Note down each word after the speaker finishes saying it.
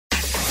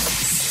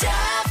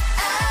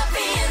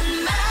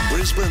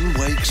Brisbane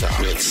wakes up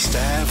with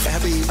Stav,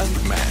 Abby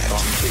and Matt on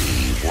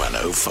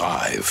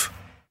B105.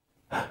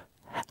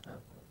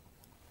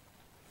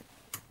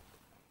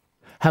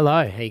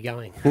 Hello, how you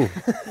going? Just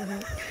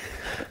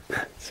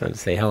wanted to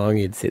see how long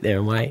you'd sit there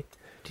and wait.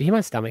 Did you hear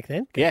my stomach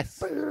then?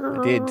 Yes,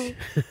 I did.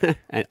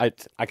 And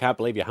I can't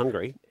believe you're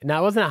hungry. No,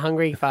 it wasn't a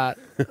hungry fart,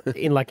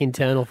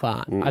 internal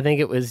fart. I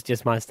think it was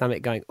just my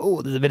stomach going,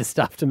 oh, there's a bit of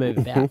stuff to move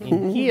about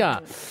in here.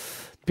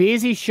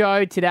 Busy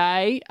show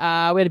today. We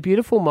had a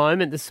beautiful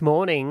moment this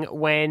morning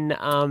when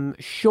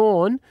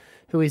Shuan,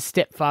 who is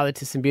stepfather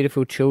to some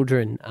beautiful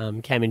children,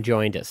 came and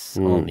joined us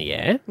on the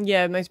air.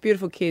 Yeah, most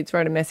beautiful kids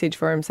wrote a message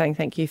for him saying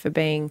thank you for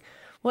being...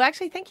 Well,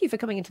 actually, thank you for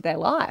coming into their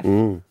life.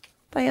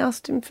 They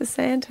asked him for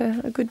Santa,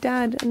 a good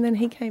dad, and then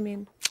he came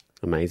in.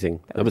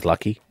 Amazing. That was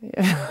lucky.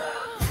 Yeah.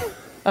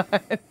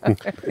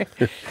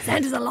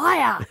 Santa's a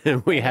liar.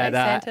 We had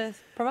Santa's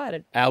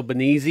provided.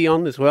 Albanese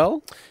on as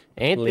well.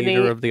 Anthony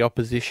Leader of the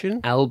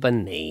opposition.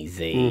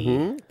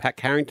 Albanese. Pat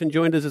Carrington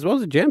joined us as well. It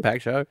was a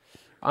jam-packed show.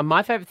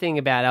 My favourite thing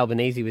about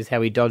Albanese was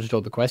how he dodged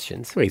all the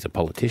questions. Well, he's a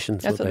politician.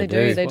 That's what they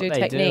do. They do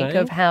technique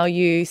of how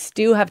you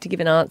still have to give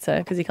an answer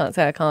because you can't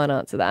say, I can't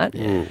answer that.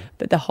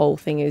 But the whole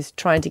thing is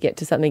trying to get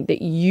to something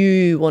that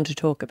you want to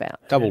talk about.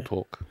 Double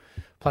talk.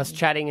 Plus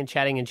chatting,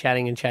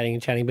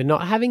 but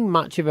not having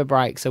much of a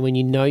break. So when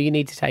you know you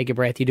need to take a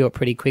breath, you do it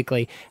pretty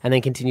quickly and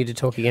then continue to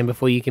talk again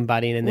before you can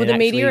butt in and then the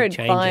actually media change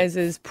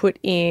advisors put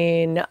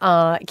in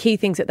key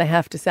things that they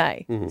have to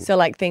say. So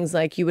like things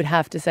like you would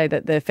have to say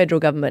that the federal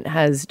government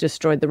has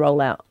destroyed the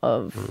rollout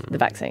of the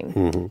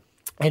vaccine.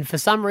 And for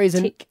some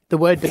reason, the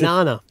word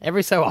banana,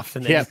 every so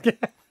often. Yeah.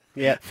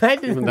 Yeah,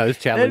 Even those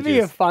challenges. That'd be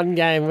a fun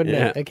game, wouldn't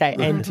it? Okay,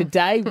 and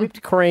today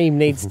whipped cream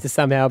needs to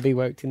somehow be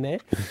worked in there.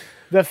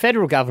 The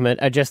federal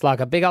government are just like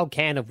a big old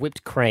can of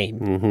whipped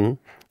cream.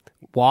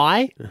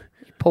 Why?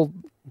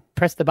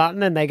 Press the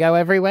button and they go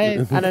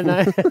everywhere? I don't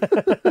know.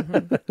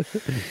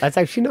 That's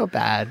actually not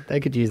bad. They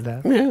could use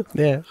that.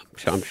 Yeah.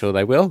 I'm sure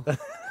they will.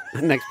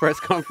 Next press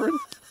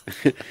conference.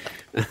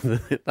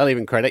 They'll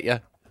even credit you.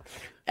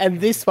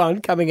 And this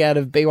one coming out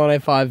of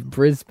B105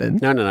 Brisbane.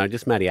 No,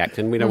 just Matty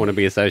Acton. We don't want to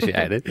be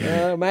associated.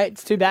 Oh, mate,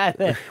 it's too bad.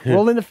 We're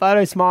all in the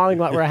photo smiling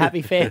like we're a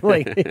happy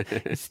family.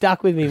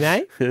 Stuck with me,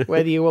 mate,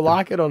 whether you will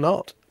like it or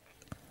not.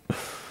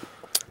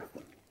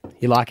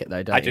 You like it,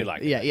 though, don't you? I do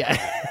like it.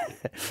 Yeah.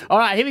 All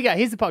right, here we go.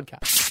 Here's the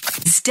podcast.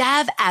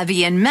 Stav,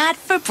 Abby and Matt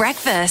for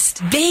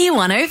breakfast.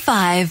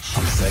 B105.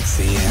 I'm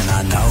sexy and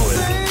I know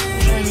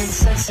it.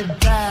 Sexy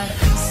bad.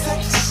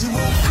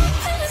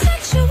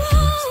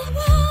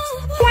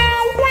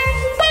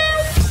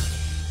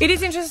 It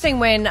is interesting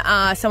when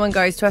someone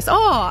goes to us,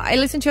 I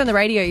listened to you on the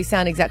radio, you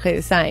sound exactly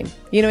the same.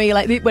 You know, you're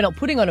like, we're not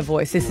putting on a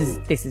voice, this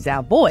is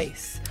our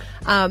voice.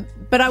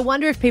 But I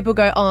wonder if people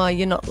go,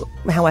 you're not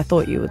how I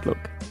thought you would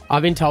look.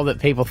 I've been told that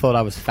people thought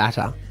I was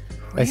fatter.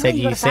 They said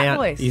You got a fat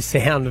voice. you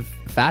sound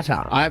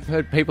fatter. I've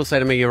heard people say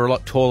to me, you're a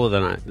lot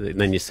taller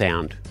than you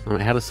sound. I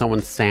mean, how does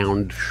someone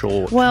sound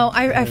short? Well,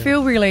 I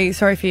feel really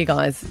sorry for you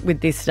guys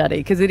with this study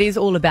because it is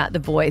all about the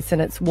voice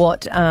and it's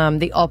what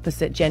the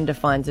opposite gender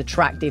finds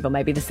attractive or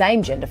maybe the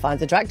same gender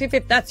finds attractive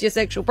if that's your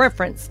sexual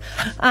preference.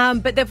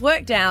 But they've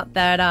worked out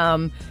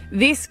that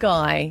this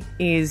guy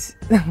is,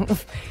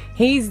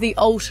 he's the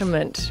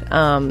ultimate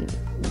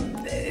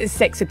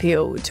sex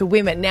appeal to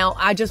women. Now,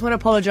 I just want to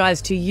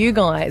apologise to you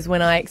guys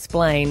when I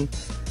explain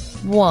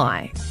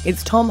why.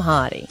 It's Tom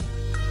Hardy.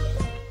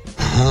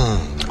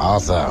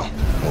 Also,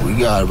 we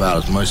got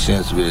about as much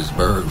sense of it as a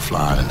bird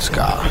flying in the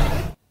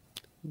sky.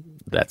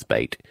 That's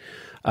bait.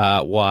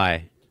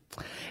 Why?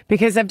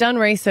 Because they've done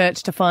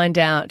research to find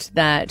out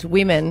that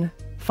women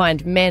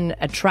find men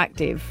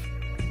attractive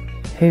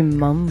who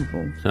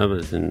mumble.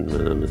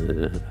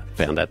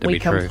 Found that to We be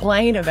true.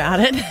 complain about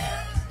it.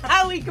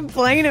 How we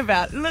complain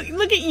about it.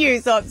 Look at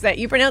you, so upset.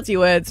 You pronounce your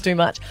words too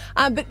much.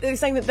 But they're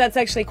saying that that's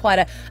actually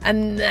quite a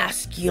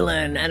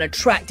masculine and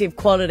attractive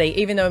quality,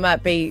 even though we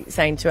might be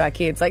saying to our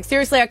kids, like,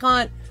 seriously, I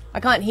can't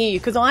hear you.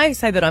 Because I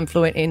say that I'm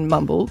fluent in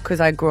mumble because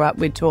I grew up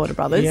with two older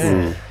brothers.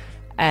 Yeah.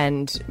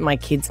 And my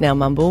kids now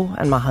mumble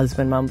and my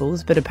husband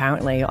mumbles, but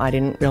apparently I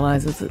didn't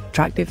realise it's an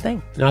attractive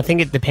thing. No, I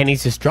think the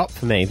pennies just dropped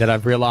for me that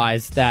I've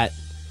realised that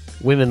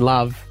women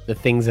love the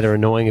things that are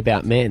annoying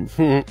about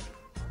men.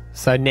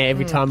 So now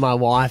every time my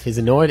wife is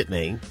annoyed at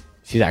me,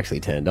 she's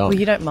actually turned on. Well,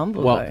 you don't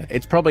mumble, Well, though.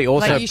 it's probably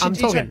also... Like I'm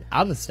talking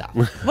other stuff.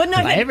 Well,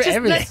 no, Like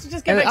everything. Let's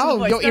just go back to the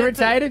voice. You're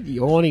irritated?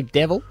 You horny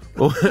devil?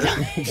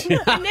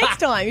 Next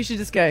time you should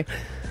just go,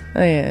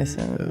 oh, yeah.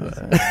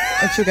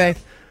 And she'll go,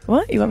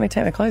 what? You want me to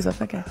take my clothes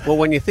off? Okay. Well,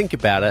 when you think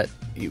about it,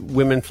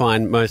 women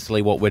find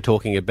mostly what we're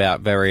talking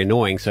about very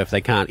annoying, so if they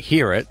can't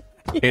hear it,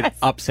 it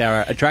ups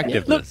our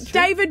attractiveness. Look,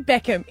 David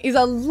Beckham is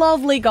a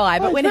lovely guy,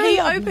 but when he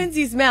opens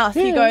his mouth,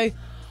 you go,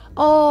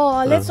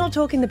 let's not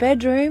talk in the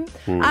bedroom.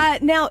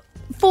 Now,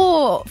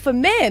 for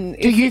men...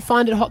 Do you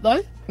find it hot,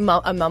 though?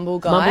 A mumble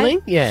guy?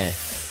 Mumbling? Yeah.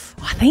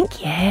 I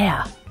think,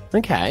 yeah.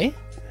 Okay.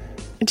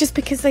 Just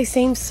because they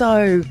seem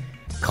so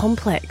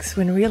complex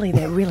when really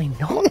they're really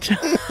not.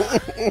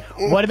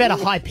 What about a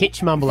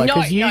high-pitched mumbler? No.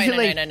 'Cause I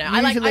usually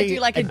do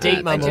like a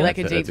deep mumble. I do like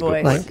a deep That's a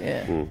good voice. point.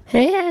 Yeah.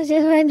 Hey, I was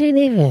just wondering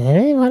if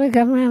you want to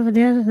come around for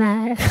dinner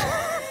tonight.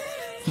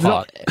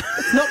 Hot.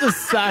 It's not the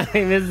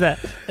same, is it?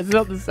 It's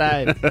not the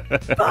same.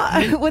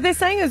 But what they're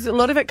saying is a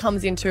lot of it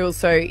comes into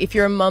also if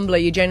you're a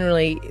mumbler, you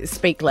generally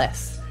speak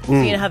less. So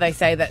you know how they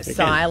say that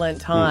silent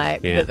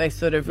type Yeah. that they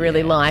sort of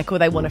really like or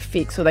they want to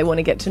fix or they want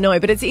to get to know.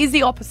 But it is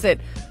the opposite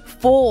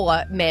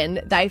for men.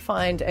 They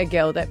find a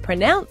girl that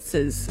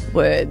pronounces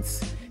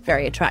words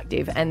very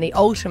attractive. And the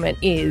ultimate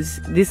is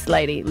this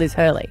lady, Liz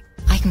Hurley.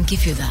 I can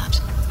give you that.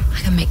 I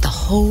can make the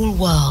whole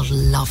world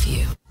love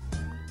you.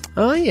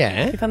 Oh,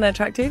 yeah. You find that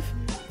attractive?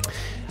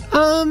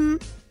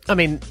 I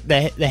mean,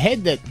 the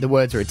head that the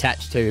words are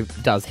attached to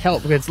does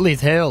help because it's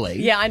Liz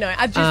Hurley. Yeah, I know.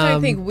 I just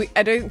don't think.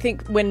 I don't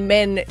think when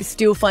men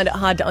still find it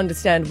hard to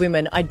understand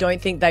women, I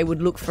don't think they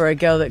would look for a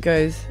girl that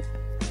goes,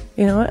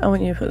 you know what? I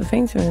want you to put the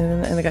things in,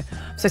 and they go,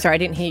 so sorry, I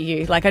didn't hear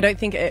you. Like, I don't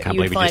think Can't you'd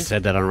believe you find. just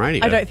said that on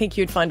radio. I don't think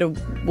you'd find a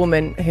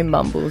woman who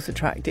mumbles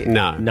attractive.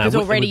 No. Because it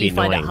would already be you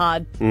find it annoying.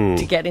 hard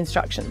to get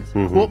instructions.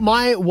 Well,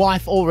 my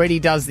wife already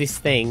does this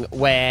thing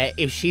where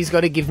if she's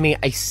got to give me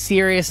a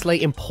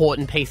seriously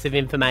important piece of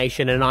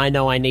information and I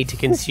know I need to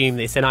consume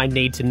this and I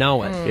need to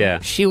know it, Yeah.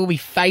 she will be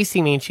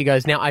facing me and she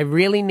goes, now I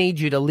really need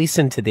you to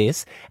listen to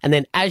this. And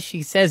then as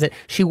she says it,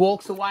 she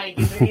walks away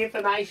and gives me the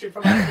information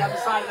from the other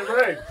side of the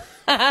room.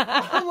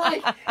 I'm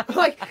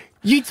like,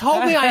 you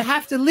told me I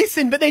have to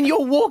listen, but then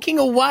you're walking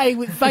away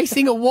with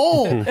facing a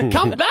wall.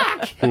 Come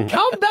back. So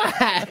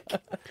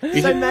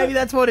maybe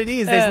that's what it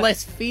is. There's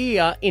less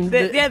fear in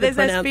the There's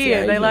less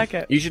fear. They pronunciation. like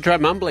it. You should try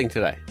mumbling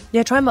today.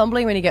 Yeah, try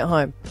mumbling when you get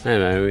home. I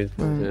know.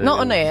 Not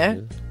on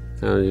air.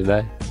 How did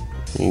they?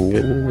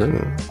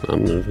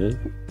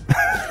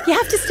 You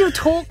have to still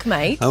talk,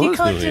 mate. You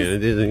can't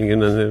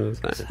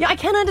just. Yeah, I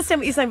can understand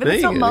what you're saying, but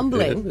it's not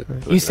mumbling.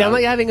 You sound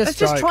like you're having a It's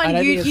stroke. just trying. I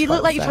don't You think it's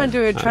look like the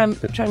you're trying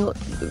same. to do a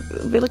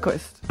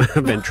ventriloquist.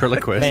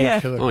 Ventriloquist. Yeah.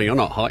 Oh, you're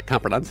not hot.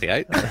 Can't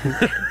pronunciate.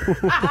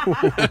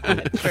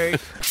 True.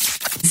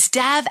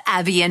 Stab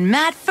Abby and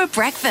Matt for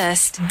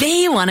breakfast.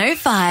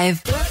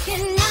 B105.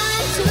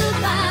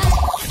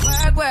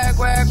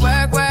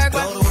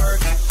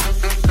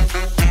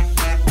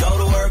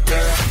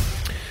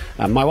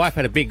 My wife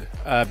had a big,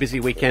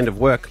 busy weekend of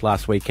work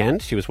last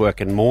weekend. She was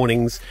working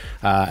mornings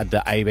at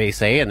the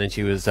ABC, and then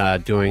she was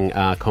doing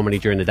comedy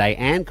during the day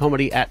and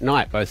comedy at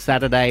night, both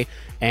Saturday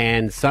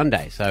and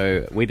Sunday.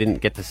 So we didn't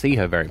get to see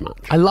her very much.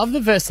 I love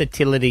the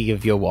versatility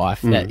of your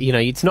wife. That you know,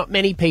 it's not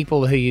many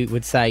people who you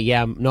would say,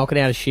 "Yeah, I'm knocking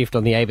out a shift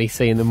on the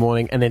ABC in the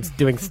morning and then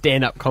doing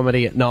stand-up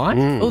comedy at night."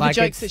 All Like,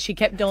 the jokes it's- that she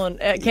kept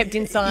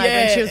inside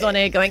Yeah. when she was on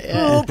air, going,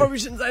 "Oh, probably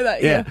shouldn't say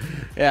that."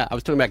 Yeah. I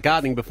was talking about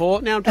gardening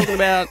before. Now I'm talking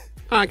about...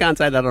 I can't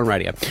say that on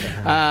radio.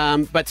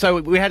 But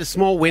so we had a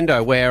small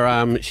window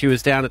where she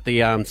was down at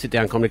the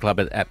sit-down comedy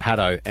club at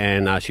Paddo,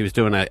 and she was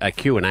doing a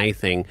Q&A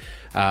thing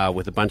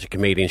with a bunch of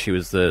comedians. She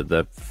was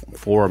the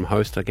forum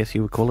host, I guess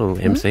you would call it, or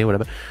MC,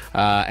 whatever.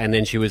 And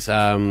then she was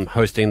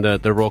hosting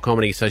the Raw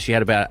Comedy, so she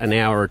had about an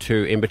hour or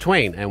two in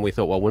between. And we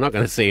thought, well, we're not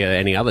going to see her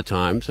any other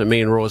time. So me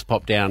and Raw's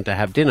popped down to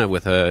have dinner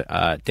with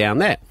her down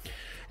there.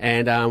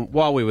 And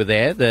while we were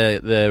there,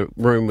 the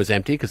room was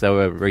empty because they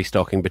were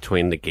restocking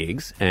between the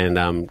gigs.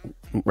 And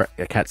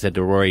Kat said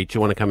to Rory, do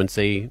you want to come and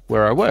see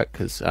where I work?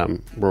 Because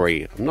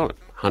Rory, I'm not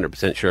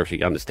 100% sure if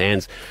she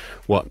understands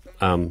what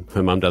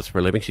her mum does for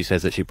a living. She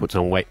says that she puts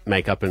on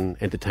makeup and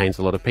entertains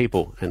a lot of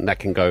people, and that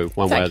can go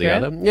one way or the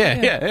accurate. other.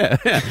 Yeah.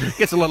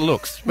 Gets a lot of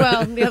looks.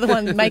 Well, the other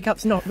one,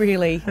 makeup's not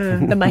really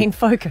the main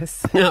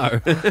focus.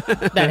 No.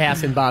 that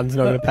house in Barton's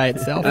not going to pay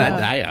itself. You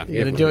got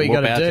to do what you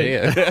got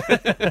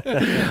to do.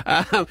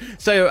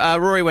 So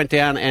Rory went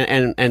down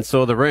and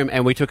saw the room,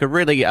 and we took a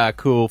really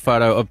cool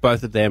photo of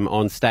both of them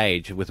on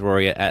stage with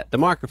Rory at the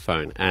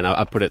microphone. And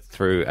I put it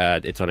through,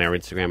 it's on our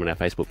Instagram and our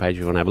Facebook page if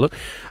you want to have a look.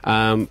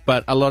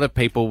 But a lot of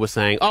people were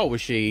saying, oh,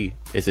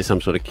 is there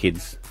some sort of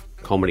kids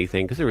comedy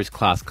thing? Because there is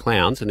Class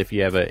Clowns, and if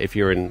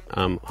you're in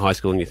high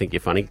school and you think you're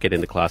funny, get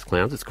into Class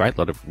Clowns. It's great. A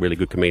lot of really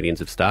good comedians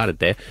have started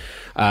there.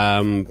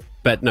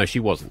 But no, she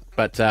wasn't.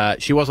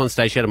 But she was on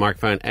stage, she had a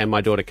microphone, and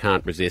my daughter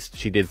can't resist.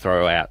 She did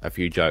throw out a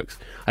few jokes.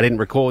 I didn't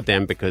record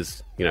them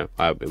because,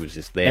 it was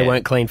just there. They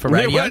weren't clean for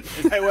radio.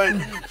 They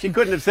weren't. She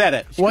couldn't have said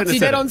it. What's she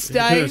did on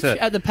stage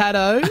at the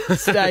Paddo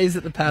stays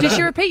at the Paddo. Did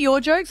she repeat your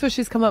jokes, or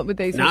she's come up with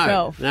these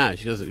herself? No,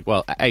 she doesn't.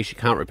 Well, she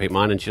can't repeat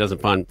mine, and she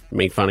doesn't find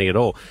me funny at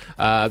all.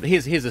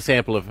 Here's a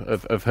sample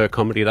of her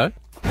comedy, though.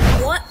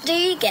 What do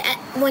you get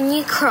when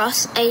you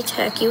cross a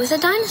turkey with a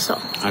dinosaur?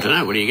 I don't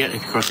know. What do you get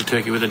if you cross a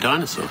turkey with a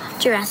dinosaur?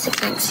 Jurassic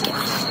Thanksgiving.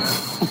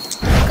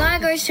 Guy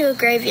goes to a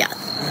graveyard.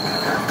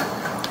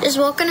 Just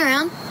walking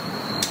around.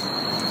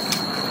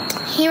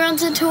 He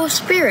runs into a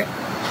spirit.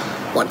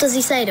 What does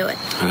he say to it?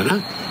 I don't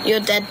know.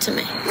 You're dead to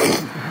me.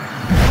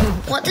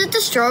 What did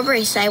the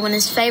strawberry say when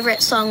his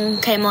favourite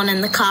song came on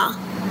in the car?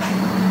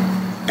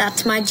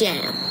 That's my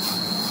jam.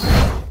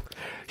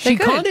 She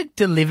kind of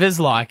delivers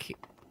like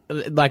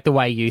like the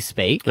way you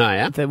speak. Oh,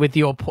 yeah? With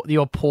your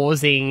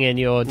pausing and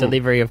your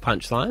delivery of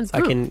punchlines.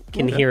 I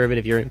can hear a bit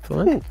of your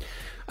influence.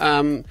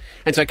 And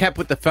so Kat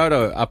put the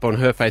photo up on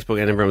her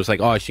Facebook, and everyone was like,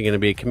 "Oh, is she going to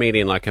be a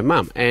comedian like her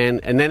mum?"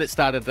 And then it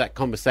started that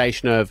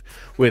conversation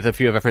with a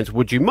few of our friends.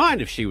 Would you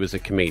mind if she was a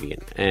comedian?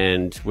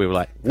 And we were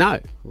like, "No,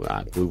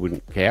 we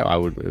wouldn't care. I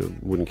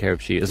wouldn't care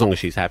if as long as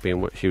she's happy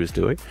in what she was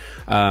doing."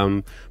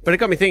 But it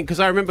got me thinking, because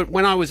I remember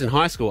when I was in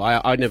high school,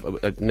 I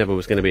never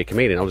was going to be a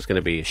comedian. I was going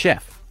to be a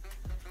chef.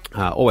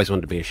 Always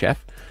wanted to be a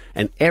chef,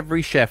 and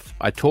every chef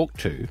I talked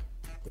to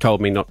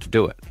told me not to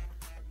do it.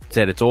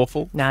 Said it's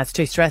awful. No, it's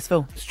too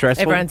stressful.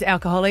 Stressful. Everyone's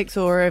alcoholics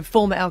or a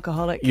former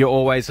alcoholic. You're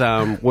always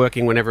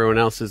working when everyone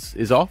else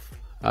is off.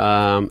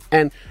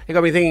 And it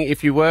got me thinking,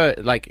 if you were,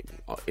 like,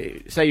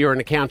 say you're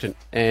an accountant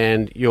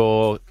and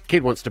your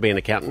kid wants to be an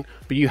accountant,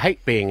 but you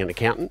hate being an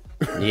accountant.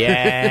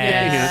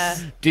 Yeah.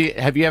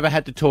 Have you ever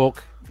had to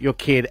talk your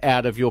kid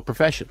out of your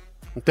profession?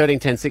 13,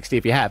 10, 60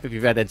 if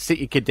you've had to sit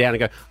your kid down and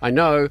go, I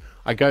know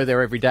I go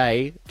there every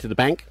day to the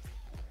bank,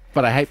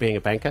 but I hate being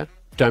a banker.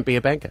 Don't be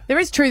a banker. There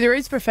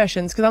is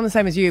professions, because I'm the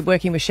same as you,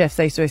 working with chefs,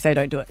 they used to say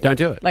don't do it. Don't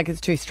do it. Like, it's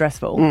too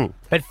stressful.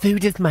 But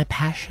food is my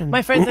passion.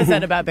 My friend says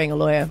that about being a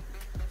lawyer.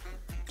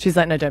 She's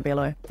like, no, don't be a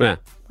lawyer. Yeah.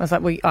 I was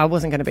like, well, I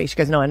wasn't going to be. She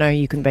goes, no, I know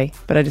you can be,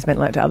 but I just meant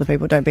like to other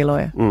people, don't be a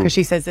lawyer. Because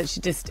she says that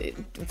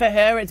for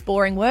her, it's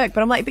boring work.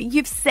 But I'm like, but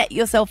you've set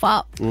yourself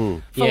up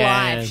for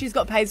life. She's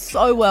got paid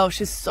so well.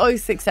 She's so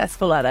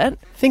successful at it.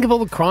 Think of all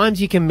the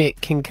crimes you can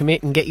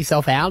commit and get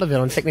yourself out of it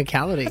on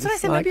technicalities. That's what I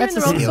said. Like, Maybe you're in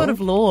the wrong sort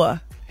of law.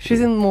 She's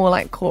in more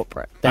like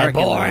corporate. They're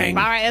boring.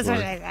 That's what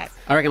I said.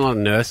 I reckon a lot of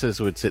nurses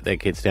would sit their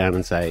kids down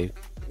and say,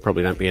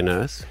 probably don't be a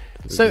nurse.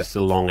 So- just the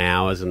long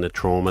hours and the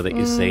trauma that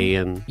you see.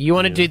 And You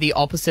want to do the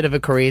opposite of a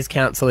careers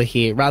counsellor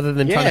here, rather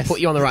than trying Yes. to put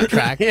you on the right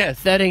track. Yes.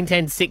 13,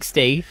 10,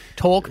 60,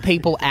 talk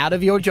people out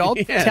of your job.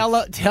 Yes.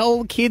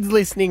 Tell kids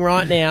listening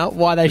right now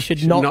why they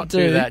should not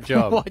do that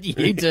job. what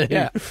you do.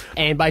 Yeah.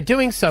 And by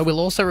doing so, we'll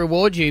also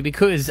reward you,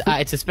 because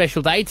it's a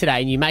special day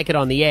today and you make it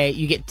on the air.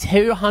 You get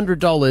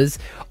 $200,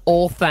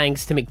 all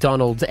thanks to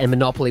McDonald's and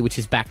Monopoly, which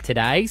is back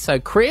today. So,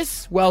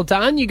 Chris, well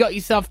done. You got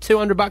yourself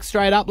 $200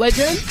 straight up,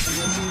 legend.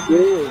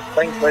 Yeah,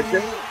 thanks, legend.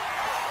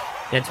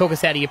 Now, talk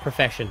us out of your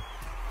profession.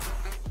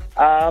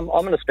 I'm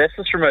an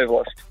asbestos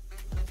removalist.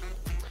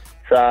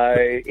 So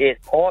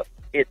it's hot,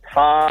 it's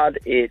hard,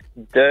 it's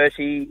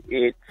dirty,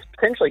 it's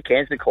potentially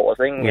cancer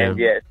causing, and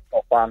it's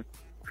not fun.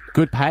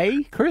 good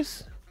pay,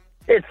 Chris?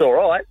 It's all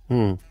right.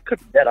 Could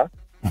be better,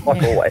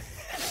 like always.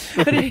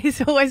 But it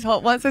is always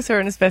hot. Once I saw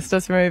an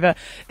asbestos remover,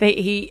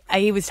 he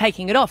was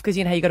taking it off because,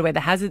 you know, you got to wear the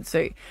hazard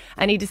suit,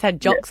 and he just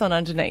had jocks on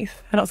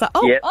underneath. And I was like,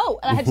 oh,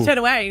 and I had to turn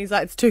away, and he's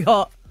like, it's too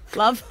hot.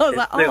 Love. I was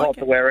like, Too hot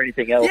to wear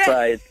anything else,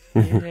 Yeah.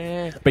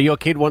 eh? But your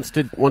kid wants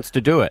to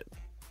do it.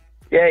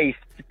 Yeah, he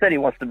said he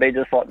wants to be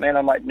just like me, and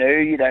I'm like, no,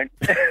 you don't.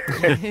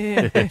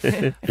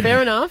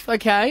 Fair enough.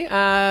 Okay.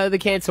 The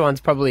cancer one's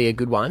probably a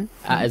good one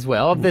as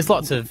well. There's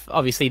lots of,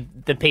 obviously,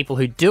 the people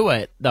who do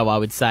it, though, I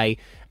would say,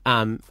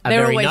 are They're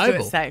very always do it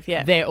noble. safe,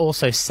 yeah. They're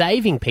also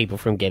saving people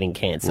from getting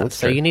cancer. That's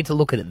So true. you need to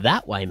look at it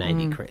that way,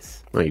 maybe,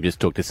 Chris. Well, you just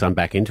talked his son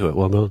back into it.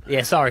 Well done.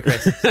 Yeah, sorry,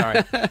 Chris.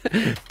 Sorry.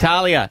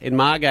 Talia in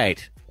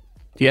Margate.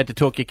 You had to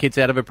talk your kids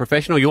out of a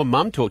profession, or your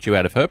mum talked you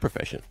out of her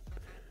profession?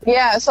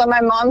 Yeah, so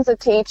my mom's a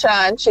teacher,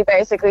 and she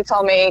basically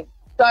told me,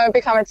 don't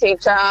become a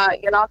teacher.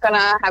 You're not going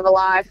to have a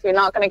life. You're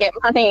not going to get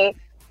money.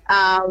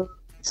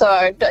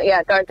 So,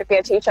 yeah, don't be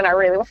a teacher, and I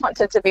really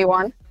wanted to be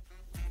one.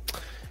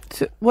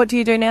 So what do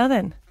you do now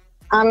then?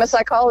 I'm a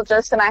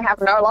psychologist, and I have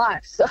no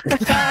life. So.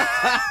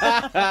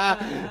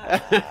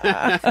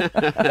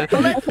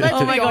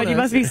 Oh my God, you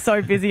must be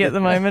so busy at the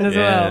moment as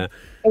well.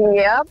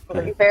 Yep,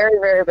 very,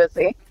 very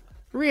busy.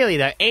 Really,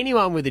 though,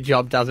 anyone with a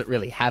job doesn't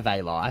really have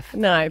a life.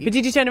 No, but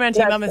did you turn around to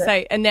your That's mum and it.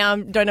 say, and now I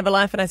don't have a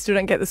life and I still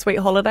don't get the sweet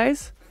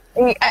holidays?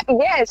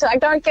 Yeah, so I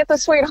don't get the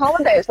sweet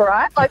holidays,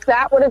 right? Like,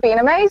 that would have been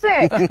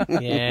amazing.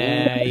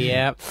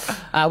 Yeah.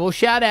 Well,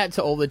 shout out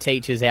to all the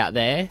teachers out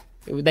there.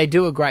 They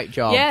do a great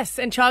job. Yes,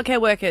 and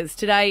childcare workers.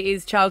 Today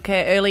is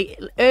Childcare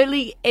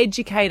Early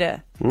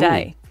Educator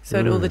Day.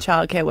 So to all the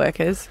childcare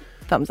workers,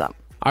 thumbs up.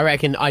 I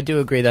reckon, I do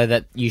agree, though,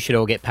 that you should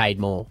all get paid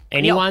more.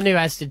 Anyone who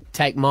has to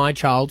take my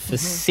child for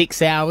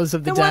 6 hours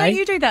of the Then day... why don't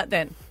you do that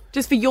then?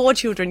 Just for your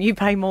children, you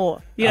pay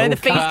more. You know, Oh, the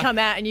fees car- come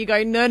out and you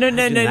go, no,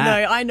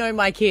 that. I know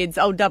my kids.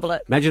 I'll double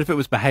it. Imagine if it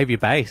was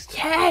behaviour-based.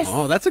 Yes.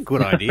 Oh, that's a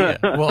good idea.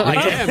 Well,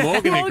 Morgan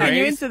Morgan, agrees.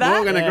 you into that?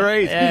 Morgan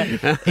agrees.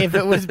 Yeah. If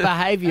it was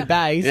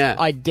behaviour-based, Yeah.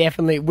 I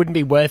definitely it wouldn't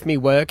be worth me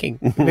working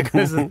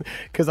because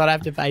I'd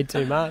have to pay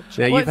too much.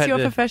 Now, you've What's had your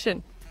to-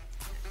 profession?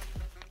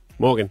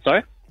 Morgan,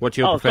 Sorry? what's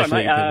your Oh, sorry, profession?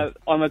 mate. that you've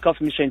I'm a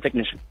coffee machine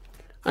technician.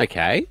 been-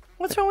 Okay.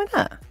 What's wrong with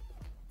that?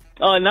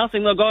 Oh,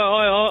 nothing. Look,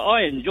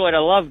 I enjoy it. I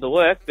love the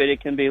work, but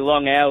it can be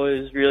long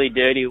hours, really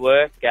dirty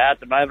work.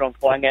 At the moment, I'm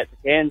flying out to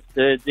Cairns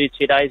to do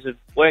 2 days of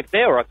work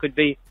there, or I could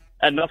be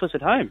at an office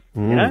at home,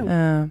 you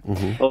know,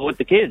 or with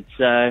the kids.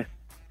 So,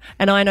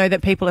 And I know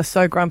that people are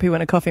so grumpy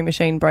when a coffee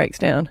machine breaks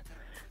down.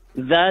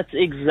 That's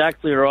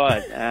exactly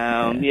right.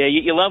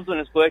 You love when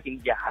it's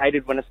working, you hate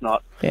it when it's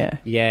not. Yeah.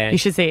 Yeah. You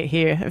should see it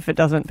here if it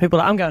doesn't. People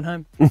are like, I'm going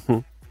home.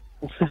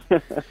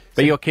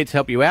 But your kids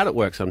help you out at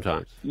work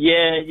sometimes.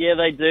 Yeah,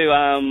 they do.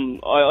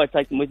 I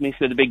take them with me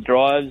for the big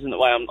drives, and that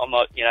way I'm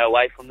not,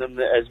 away from them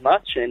as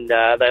much, and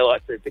they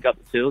like to pick up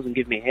the tools and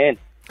give me a hand.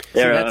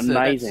 They're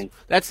amazing.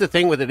 That's the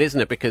thing with it, isn't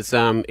it? Because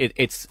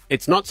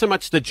it's not so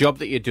much the job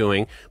that you're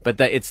doing, but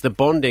that it's the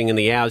bonding and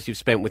the hours you've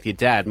spent with your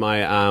dad.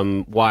 My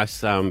wife's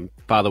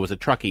father was a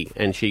truckie,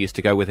 and she used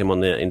to go with him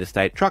on the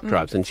interstate truck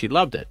drives, and she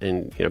loved it.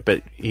 And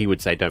but he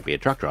would say, "Don't be a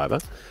truck driver."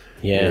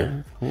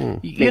 Yeah.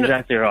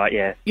 Exactly right,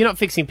 yeah. You're not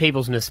fixing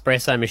people's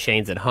Nespresso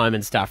machines at home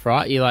and stuff,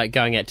 right? You're like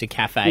going out to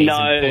cafes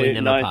and pulling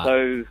them apart.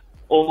 So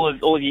all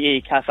of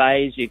your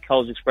cafes, your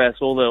Coles Express,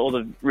 all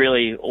the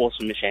really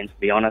awesome machines, to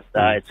be honest.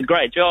 It's a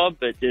great job,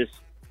 but just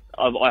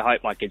I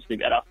hope my kids do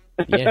better.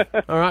 Yeah.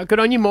 All right,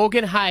 good on you,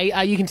 Morgan.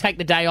 Hey, you can take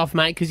the day off,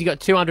 mate, because you got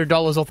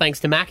 $200 all thanks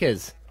to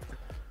Macca's.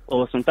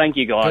 Awesome. Thank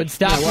you, guys. Good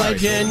stuff,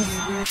 legend.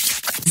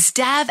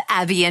 Stab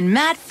Abby and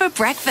Matt for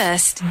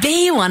breakfast.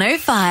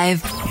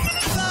 B105.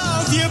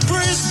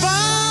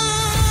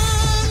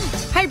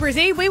 Hey,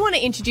 Brizzy, we want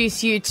to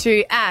introduce you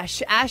to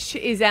Ash. Ash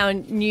is our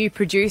new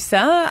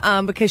producer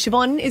because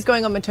Siobhan is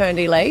going on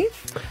maternity leave.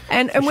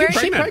 And where is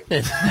she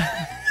pregnant?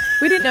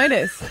 We didn't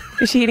notice.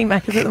 Is she eating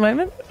Macca's at the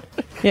moment?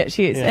 Yeah,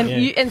 she is. Yeah,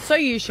 and so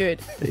you should.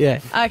 Yeah.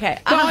 Okay.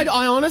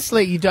 I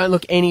honestly, you don't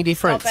look any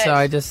different, so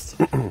I just...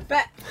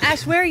 But,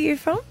 Ash, where are you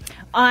from?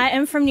 I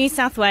am from New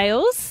South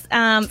Wales,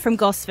 from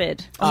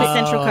Gosford, on the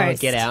Central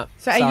Coast. Get out.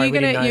 So are you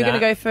gonna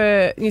go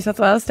for New South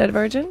Wales, state of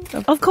origin?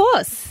 Of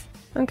course.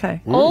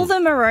 Okay. All the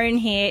maroon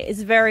here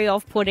is very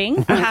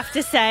off-putting, I have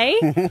to say.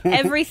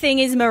 Everything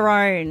is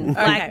maroon.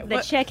 Like the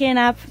check-in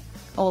app,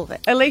 all of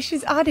it.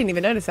 Alicia's... I didn't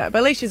even notice that,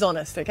 but Alicia's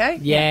honest, okay?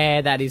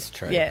 Yeah, that is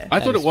true. Yeah. I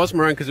thought it was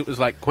maroon because it was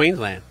like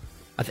Queensland.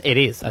 It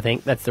is, I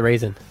think. That's the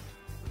reason.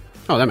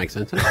 Oh, that makes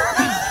sense.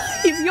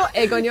 You've got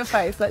egg on your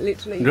face, like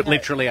literally.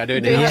 Literally, I do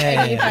now. Egg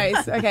on your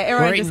face. Okay,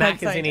 everyone just had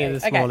Macca's in here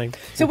this morning.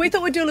 So we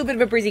thought we'd do a little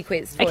bit of a Brizzy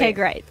quiz for Okay, you.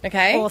 great.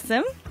 Okay?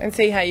 Awesome. And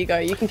see how you go.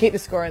 You can keep the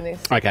score on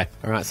this. Okay.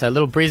 All right, so a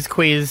little Briz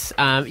quiz.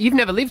 You've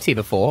never lived here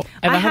before,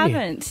 ever, I have you?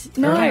 haven't.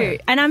 No.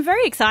 Right. And I'm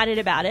very excited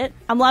about it.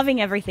 I'm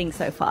loving everything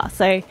so far.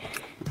 So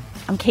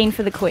I'm keen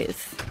for the quiz.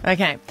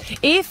 Okay.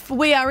 If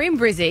we are in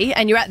Brizzy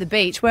and you're at the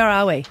beach, where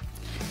are we?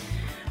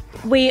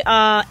 We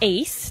are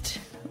east,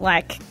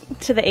 like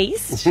to the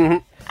east.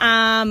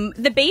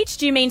 The beach,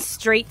 do you mean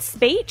streets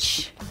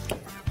beach?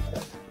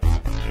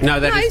 No,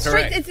 that is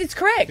correct. It's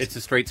correct. It's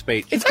a street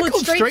speech. It's called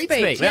called Street Street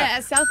Speech. Speech? Yeah,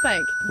 at South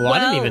Bank. Well, I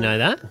didn't even know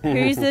that.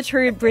 Who's the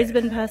true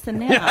Brisbane person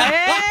now?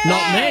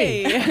 Not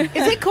me.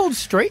 Is it called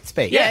Street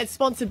Speak? Yeah, it's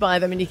sponsored by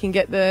them and you can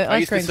get the I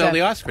ice used to cream. sell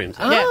the ice creams.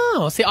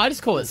 Oh, see, I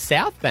just call it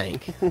South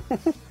Bank.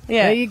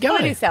 Yeah, There you go.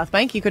 Well, it is South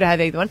Bank. You could have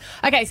either one.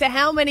 Okay, so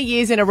how many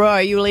years in a row,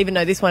 you will even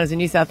know this one is in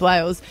New South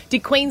Wales,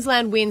 did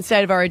Queensland win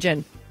State of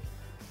Origin?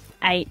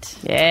 8.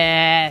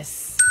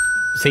 Yes.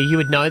 See, you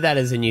would know that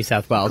as a New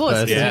South Wales Of course,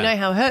 person. because you know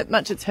how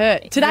much it's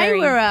hurt. Today Very.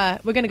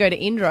 we're going to go to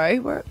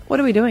Indro. What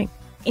are we doing?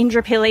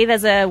 Indrapilli,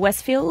 there's a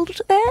Westfield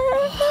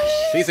there.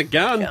 She's a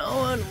gun.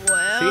 Going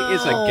well. She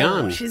is a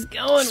gun. She's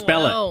going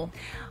Spell well.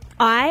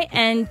 it.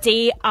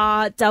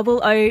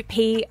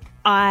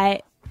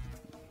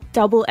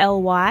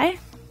 INDROOPILLY.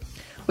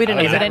 We don't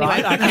know, Is but that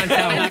anyway. right? I can't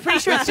tell. I'm pretty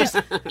sure it's just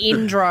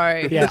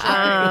Indro. Yeah.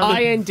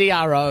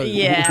 INDRO.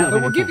 Yeah.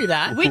 But we'll give you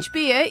that. Which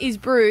beer is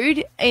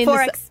brewed in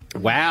Forex.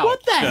 Wow.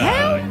 What the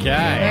hell?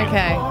 Okay.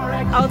 Okay.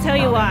 I'll tell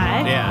you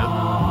why Yeah.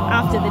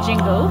 after the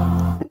jingle.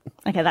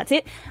 Okay, that's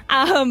it.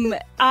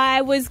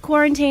 I was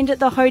quarantined at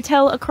the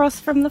hotel across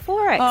from the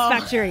Forex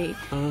factory.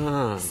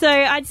 So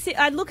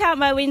I'd look out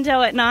my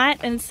window at night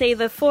and see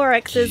the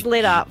Forexes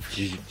lit up.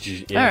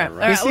 Yeah, All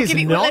right. This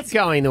is not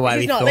going the way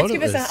we thought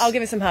it was. I'll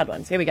give us some hard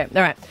ones. Here we go.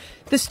 All right.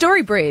 The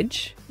Story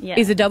Bridge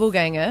is a double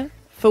ganger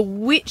for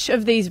which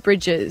of these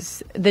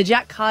bridges? The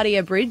Jack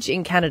Cartier Bridge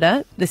in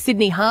Canada, the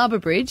Sydney Harbour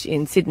Bridge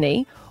in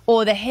Sydney,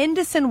 or the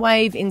Henderson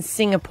Wave in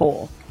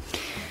Singapore?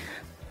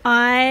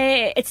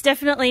 It's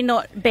definitely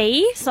not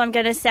B, so I'm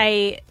going to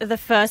say the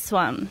first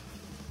one,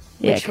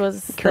 which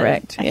was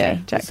correct. Yeah,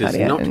 Jack This is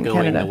Cartier not in going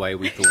Canada. the way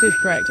we thought. This is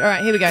correct. All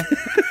right, here we go.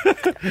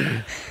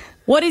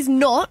 What is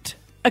not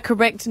a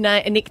correct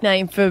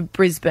nickname for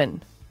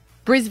Brisbane?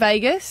 Bris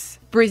Vegas,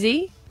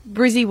 Brizzy,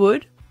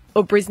 Brizzywood,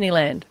 or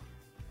Brisneyland?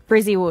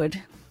 Brizzywood.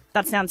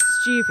 That sounds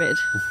stupid.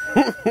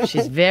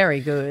 She's very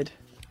good.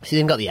 She's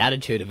even got the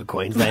attitude of a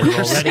Queenslander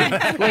already. Look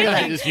at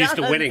that. Just used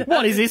to winning.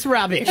 What is this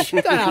rubbish?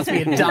 Don't ask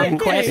me a dumb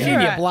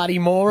question, you bloody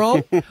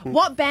moron.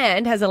 What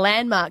band has a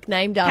landmark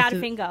named after...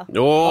 Powderfinger.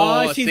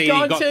 Oh, she's see,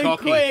 gone got too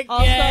cocky. quick.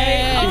 Also,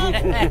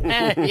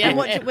 And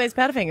where's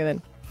Powderfinger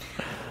then?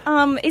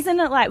 isn't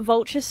it like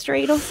Vulture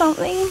Street or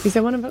something? Is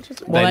there one in Vulture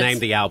Street? They named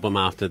the album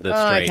after the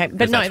street. Okay,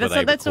 but no,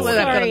 that's not what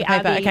I've got on the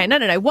paper. Abby. Okay,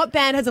 no. What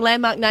band has a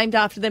landmark named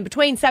after them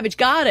between Savage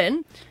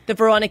Garden, the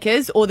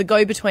Veronicas, or the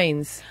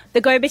Go-Betweens?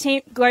 The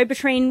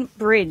Go-Between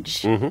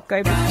Bridge.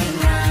 Go-Between.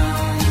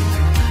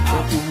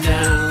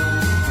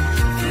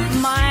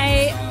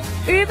 My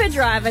Uber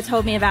driver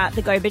told me about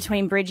the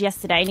Go-Between Bridge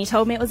yesterday, and he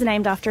told me it was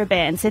named after a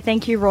band. So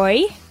thank you,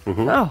 Roy.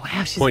 Mm-hmm. Oh,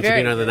 wow, she's Points if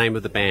very... you know the name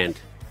of the band.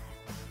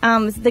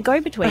 The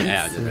Go-Betweens.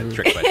 Yeah, it's a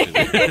trick question.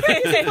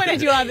 When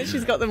did you are that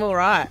she's got them all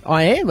right?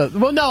 I am.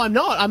 Well, no, I'm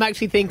not. I'm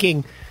actually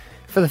thinking,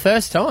 for the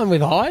first time, we've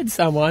hired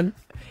someone.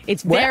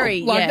 It's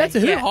very, well, that's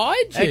who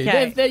hired you.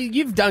 Okay.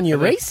 You've done your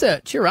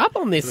research. You're up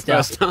on this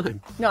stuff. First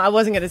time. No, I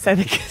wasn't going to say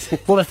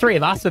that. Well, the three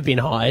of us have been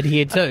hired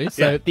here too,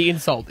 so the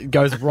insult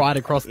goes right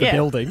across the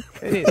building.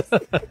 It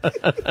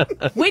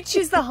is. Which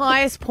is the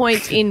highest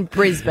point in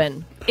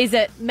Brisbane? Is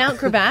it Mount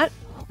Gravatt,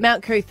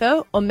 Mount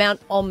Cootha, or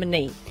Mount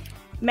Omni?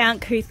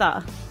 Mount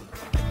Cootha.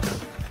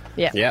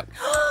 Yeah. Yep.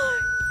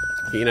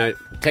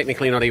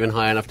 Technically not even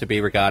high enough to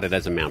be regarded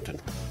as a mountain.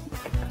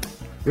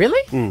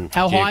 Really?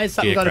 How high is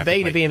something got to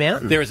be a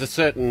mountain? There is a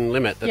certain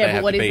limit that Yeah, they but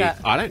have what to is be.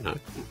 that? I don't know.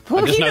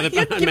 Well, I just know you're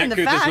that given Mount the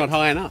Cootha's fact. not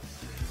high enough.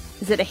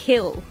 Is it a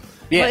hill?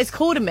 Yes. Well, it's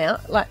called a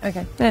mount.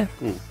 Okay. Yeah.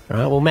 All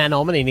right, well, Mount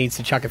Omni needs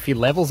to chuck a few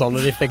levels on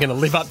it if they're going to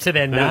live up to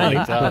their name.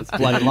 That's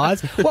bloody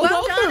lies.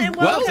 Well done, and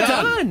well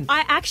done.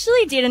 I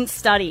actually didn't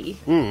study,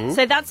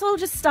 so that's all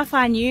just stuff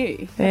I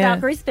knew about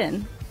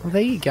Brisbane. Well,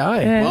 there you go.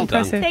 Yeah, Well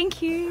done. impressive.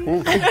 Thank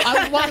you.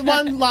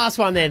 One last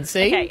one then,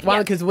 see? Okay, One,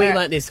 yeah. because we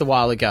learnt this a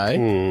while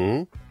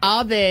ago.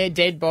 Are there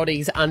dead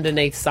bodies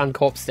underneath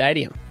Suncorp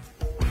Stadium?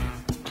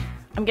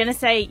 I'm going to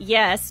say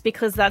yes,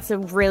 because that's a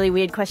really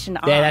weird question to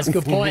ask. Yeah, that's a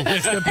good point.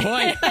 That's a good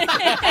point.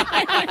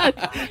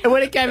 And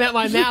when it came out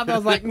my mouth, I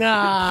was like,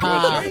 nah.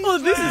 Oh,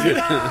 this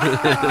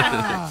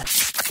is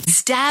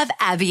Stab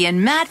Abby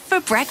and Matt for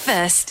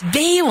breakfast.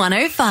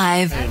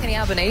 B105. Anthony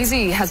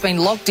Albanese has been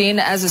locked in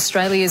as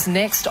Australia's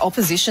next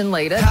opposition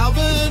leader.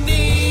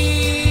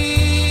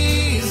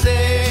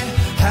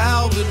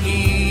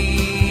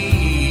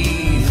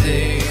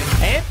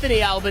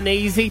 Anthony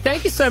Albanese.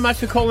 Thank you so much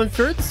for calling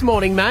through this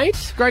morning,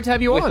 mate. Great to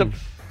have you on.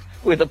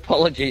 With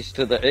apologies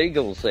to the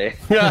Eagles there.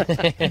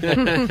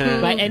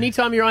 Mate,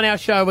 anytime you're on our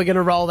show, we're going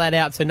to roll that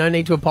out, so no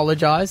need to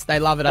apologise. They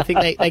love it. I think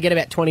they get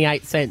about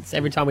 28 cents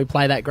every time we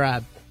play that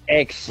grab.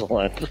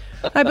 Excellent.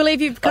 I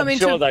believe you've come I'm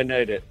into... sure they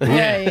need it.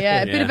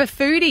 Yeah, a bit of a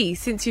foodie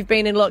since you've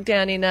been in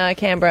lockdown in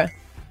Canberra.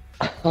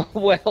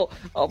 Well,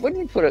 I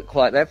wouldn't put it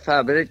quite that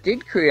far, but it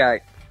did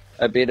create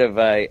a bit of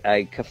a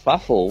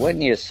kerfuffle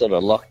when you're sort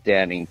of locked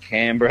down in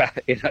Canberra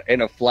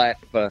in a flat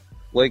for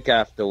week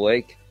after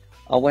week.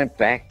 I went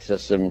back to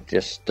some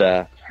just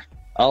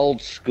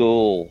old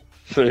school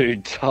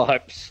food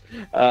types,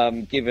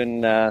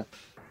 given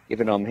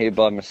I'm here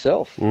by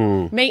myself.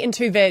 Meat and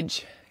 2 veg.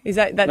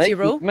 That's your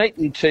rule? Meat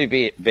and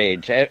 2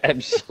 veg,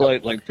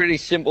 absolutely. Pretty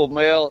simple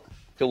meal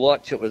to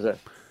watch. It was a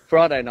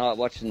Friday night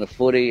watching the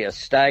footy, a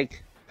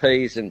steak,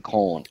 peas and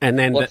corn. And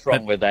then what's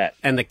wrong with that?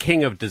 And the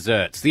king of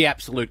desserts, the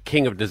absolute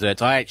king of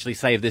desserts. I actually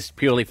saved this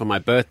purely for my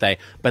birthday,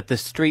 but the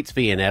streets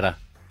Viennetta.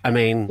 I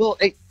mean... Well,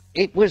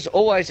 it was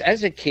always,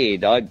 as a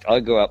kid, I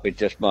grew up with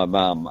just my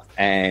mum,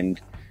 and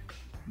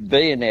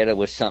Viennetta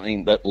was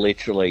something that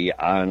literally you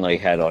only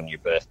had on your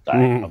birthday.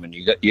 I mean,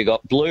 you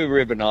got blue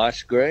ribbon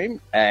ice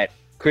cream at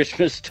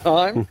Christmas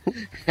time,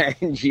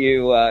 and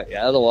you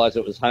otherwise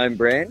it was home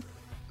brand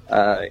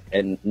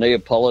and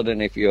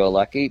Neapolitan if you were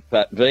lucky.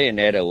 But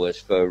Viennetta was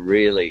for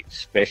really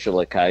special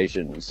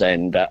occasions,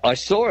 and I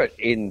saw it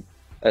in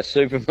a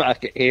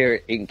supermarket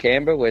here in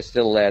Canberra. We're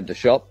still allowed to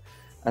shop,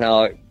 and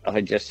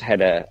I just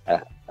had a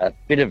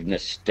bit of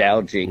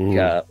nostalgic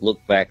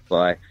look back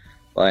by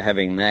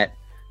having that.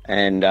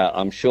 And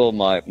I'm sure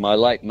my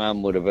late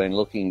mum would have been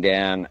looking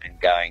down and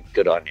going,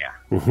 good on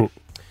you.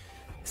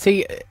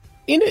 See,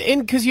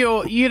 because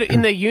you're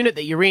in the unit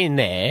that you're in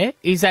there,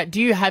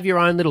 do you have your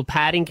own little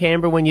pad in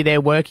Canberra when you're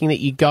there working that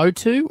you go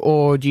to,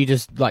 or do you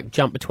just like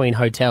jump between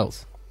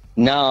hotels?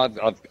 No,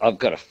 I've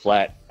got a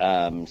flat,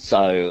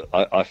 so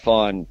I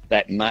find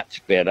that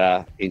much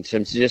better in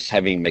terms of just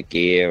having my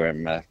gear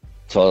and my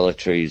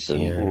toiletries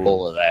and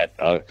all of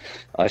that.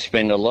 I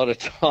spend a lot of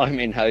time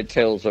in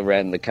hotels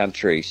around the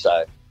country,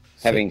 so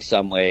having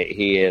somewhere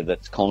here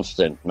that's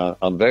constant. And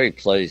I'm very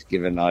pleased,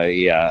 given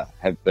I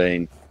have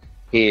been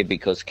here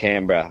because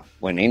Canberra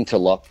went into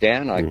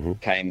lockdown. I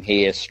came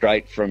here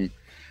straight from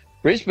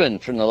Brisbane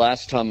from the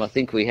last time I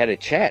think we had a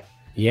chat.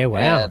 Yeah,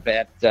 wow.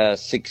 About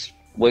 7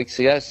 weeks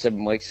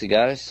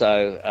ago.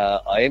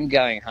 So I am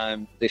going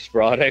home this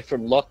Friday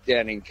from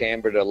lockdown in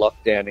Canberra to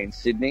lockdown in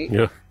Sydney.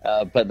 Yeah.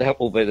 But that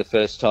will be the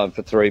first time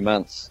for 3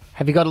 months.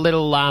 Have you got a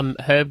little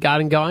herb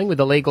garden going with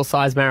a legal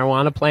size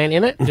marijuana plant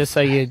in it, just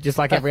so you, just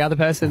like every other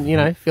person,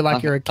 feel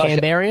like you're a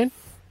Canberrian?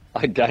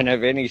 I don't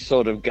have any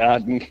sort of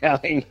garden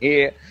going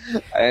here,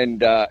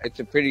 and it's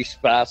a pretty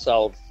sparse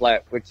old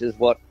flat, which is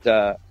what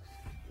the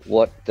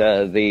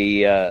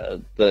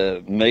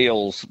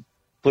meals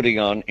putting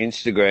on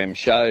Instagram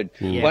showed.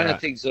 Yeah. One of the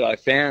things that I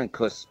found,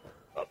 because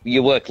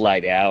you work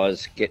late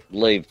hours,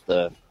 leave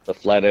the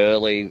flat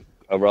early,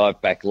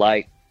 arrive back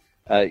late,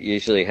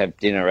 usually have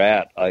dinner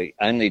out. I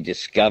only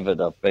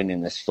discovered, I've been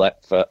in this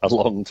flat for a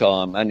long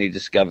time, only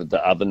discovered the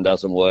oven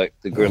doesn't work,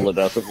 the griller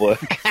doesn't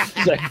work.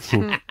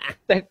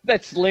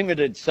 That's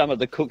limited some of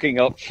the cooking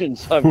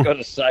options, I've got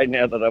to say,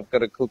 now that I've got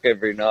to cook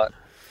every night.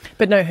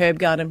 But no herb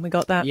garden. We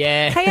got that.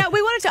 Yeah. Hey,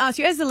 we wanted to ask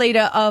you, as the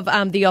leader of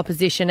the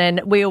opposition, and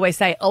we always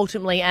say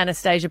ultimately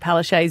Anastasia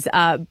Palaszczuk's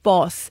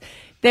boss,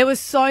 there was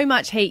so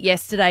much heat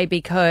yesterday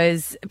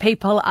because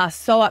people are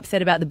so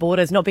upset about the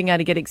borders not being able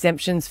to get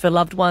exemptions for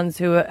loved ones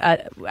who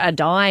are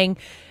dying.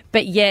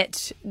 But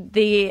yet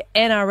the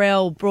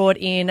NRL brought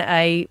in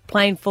a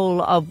plane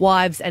full of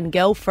wives and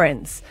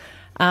girlfriends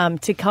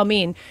to come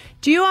in.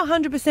 Do you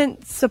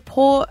 100%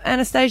 support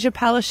Anastasia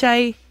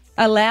Palaszczuk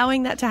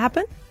allowing that to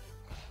happen?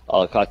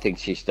 Look, I think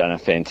she's done a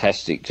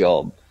fantastic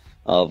job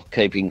of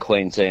keeping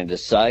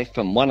Queenslanders safe.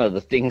 And one of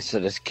the things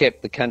that has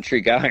kept the country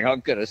going,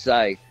 I've got to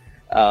say,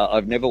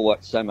 I've never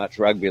watched so much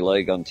rugby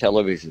league on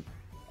television.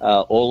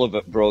 All of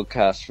it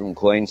broadcast from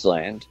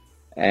Queensland.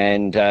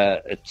 And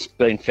it's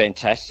been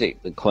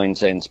fantastic that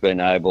Queensland's been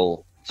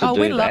able to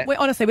do that.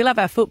 Honestly, we love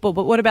our football,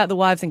 but what about the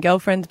wives and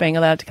girlfriends being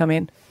allowed to come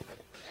in?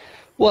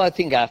 Well, I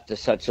think after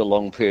such a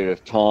long period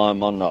of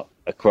time, I'm not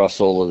across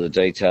all of the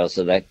details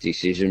of that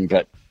decision,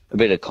 but a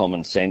bit of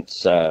common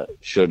sense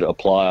should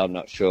apply. I'm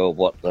not sure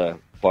what the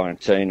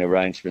quarantine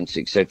arrangements,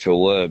 etc.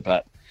 were,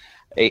 but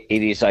it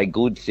is a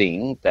good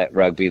thing that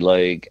rugby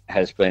league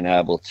has been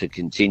able to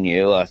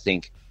continue. I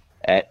think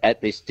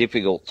at this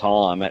difficult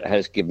time, it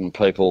has given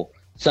people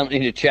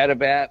something to chat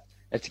about.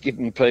 It's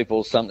given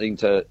people something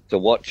to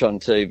watch on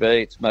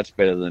TV. It's much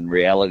better than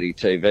reality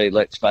TV,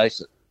 let's face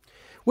it.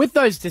 With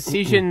those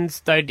decisions,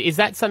 though, is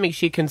that something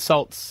she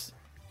consults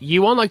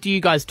you on? Like, do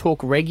you guys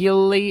talk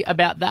regularly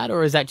about that,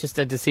 or is that just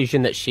a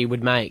decision that she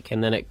would make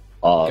and then it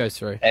goes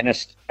through?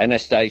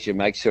 Anastasia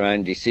makes her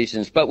own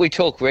decisions, but we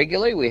talk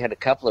regularly. We had a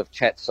couple of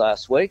chats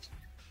last week,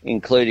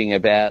 including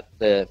about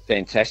the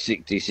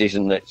fantastic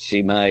decision that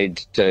she made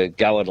to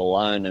go it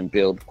alone and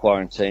build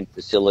quarantine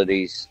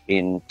facilities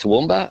in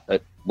Toowoomba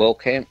at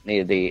Wellcamp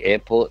near the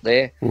airport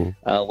there.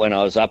 When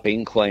I was up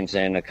in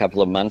Queensland a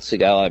couple of months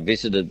ago, I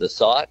visited the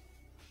site,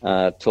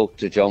 talked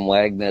to John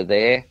Wagner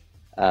there,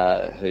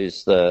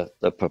 who's the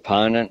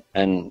proponent,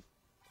 and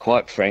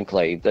quite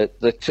frankly,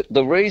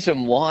 the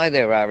reason why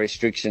there are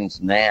restrictions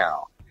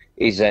now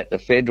is that the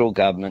federal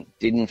government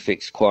didn't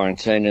fix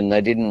quarantine and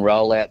they didn't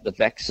roll out the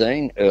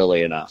vaccine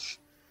early enough.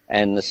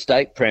 And the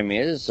state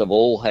premiers have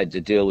all had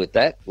to deal with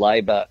that.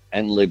 Labor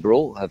and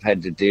Liberal have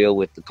had to deal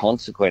with the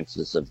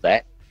consequences of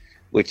that,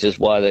 which is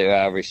why there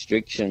are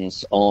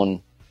restrictions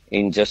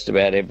in just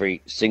about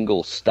every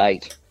single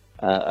state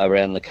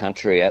around the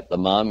country at the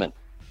moment.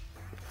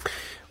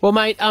 Well,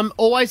 mate,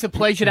 always a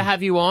pleasure to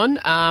have you on.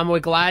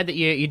 We're glad that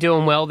you're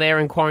doing well there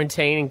in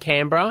quarantine in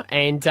Canberra,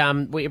 and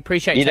we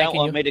appreciate you. Don't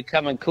want me to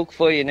come and cook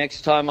for you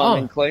next time I'm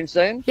in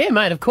Queensland? Yeah,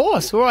 mate, of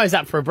course. We're always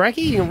up for a brekkie.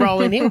 You can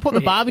roll in here. We'll put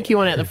the barbecue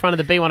on out the front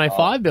of the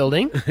B105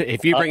 building.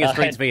 If you bring us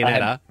Prince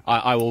Viennetta,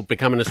 I will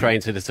become an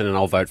Australian citizen and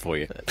I'll vote for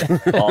you.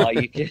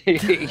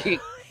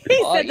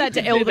 He said that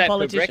to elder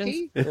politicians.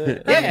 You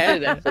can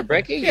do that for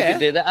brekkie. You can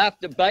do that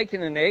after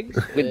bacon and eggs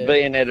with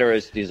Viennetta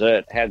as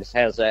dessert. How's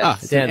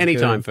that?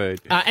 Anytime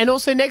food. And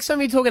also, next time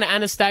you're talking to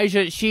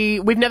Anastasia,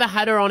 we've never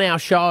had her on our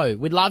show.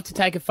 We'd love to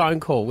take a phone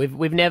call.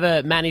 We've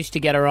never managed to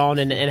get her on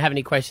and have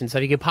any questions. So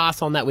if you could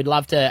pass on that, we'd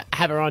love to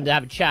have her on to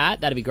have a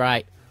chat. That'd be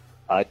great.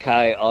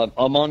 Okay,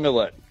 I'm onto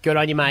it. Good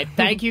on you, mate.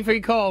 Thank you for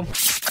your call.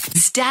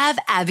 Stab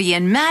Abby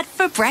and Matt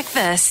for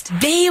breakfast.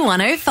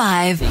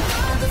 B105.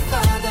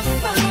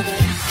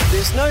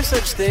 There's no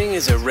such thing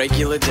as a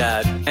regular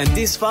dad, and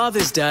this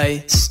Father's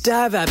Day,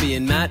 Stab Abby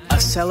and Matt are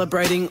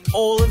celebrating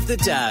all of the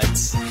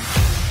dads.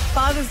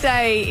 Father's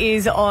Day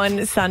is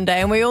on Sunday,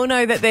 and we all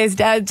know that there's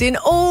dads in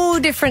all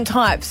different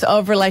types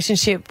of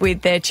relationship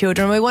with their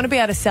children. We want to be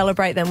able to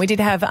celebrate them. We did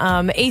have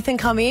Ethan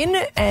come in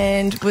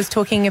and was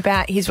talking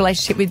about his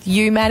relationship with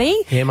you,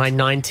 Maddie. Yeah, my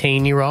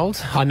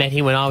 19-year-old. I met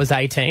him when I was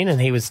 18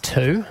 and he was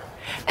 2.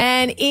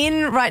 And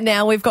in right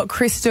now, we've got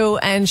Crystal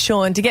and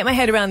Shuan. To get my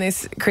head around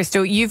this,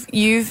 Crystal,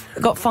 you've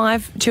got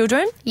 5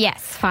 children?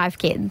 Yes, 5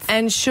 kids.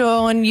 And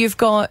Shuan, you've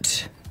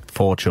got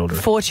 4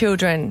 children. 4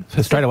 children.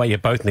 So straight away, you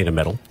both need a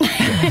medal. Do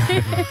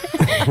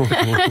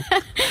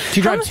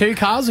you drive 2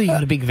 cars, or you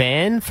got a big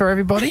van for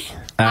everybody?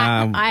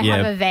 I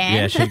have a van.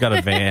 Yeah, she's got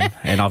a van,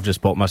 and I've just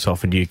bought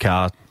myself a new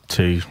car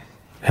to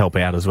help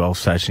out as well,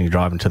 stationary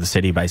driving to the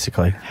city,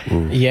 basically.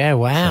 Yeah,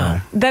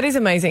 wow. So. That is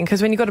amazing,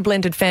 because when you've got a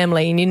blended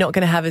family and you're not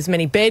going to have as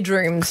many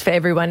bedrooms for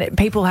everyone,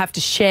 people have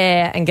to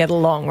share and get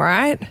along,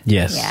 right?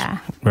 Yes. Yeah.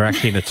 We're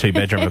actually in a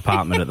 2-bedroom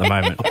apartment at the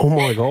moment. Oh,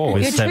 my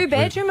God. You're a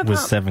 2-bedroom apartment? With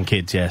 7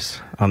 kids,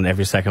 yes. On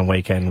every second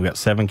weekend, we've got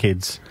 7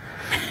 kids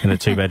in a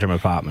 2-bedroom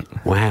apartment.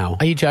 Wow.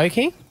 Are you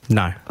joking?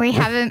 No. We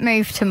haven't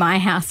moved to my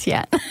house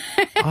yet.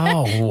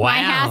 Oh, wow.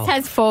 My house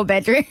has 4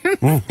 bedrooms.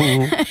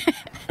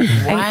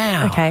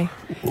 Wow. Okay.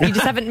 You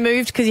just haven't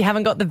moved because you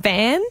haven't got the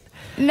van?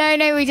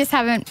 No, we just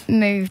haven't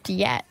moved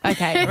yet.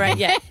 Okay, right,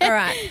 yeah. All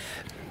right.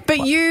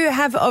 But you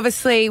have,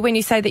 obviously, when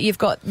you say that you've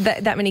got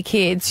that many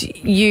kids,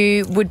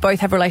 you would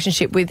both have a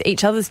relationship with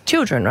each other's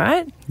children,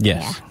 right?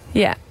 Yes.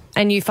 Yeah.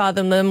 And you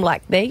father them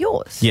like they're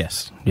yours?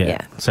 Yes.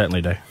 Yeah.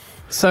 Certainly do.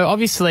 So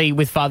obviously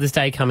with Father's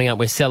Day coming up,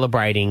 we're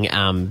celebrating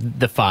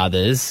the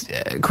fathers.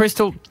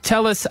 Crystal,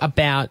 tell us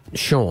about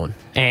Shuan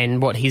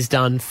and what he's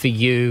done for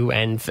you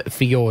and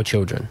for your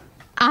children.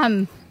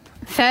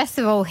 First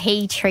of all,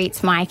 he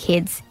treats my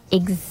kids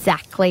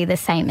exactly the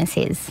same as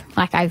his.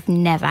 Like, I've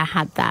never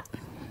had that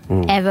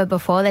ever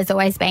before. There's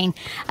always been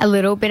a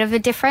little bit of a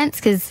difference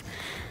because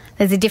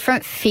there's a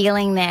different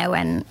feeling there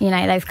when, you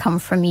know, they've come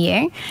from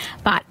you.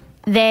 But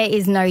there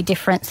is no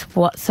difference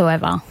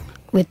whatsoever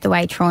with the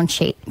way Tron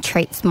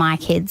treats my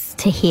kids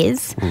to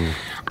his.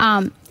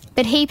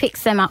 But he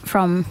picks them up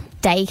from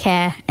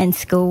daycare and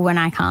school when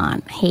I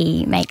can't.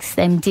 He makes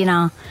them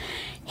dinner.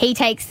 He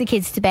takes the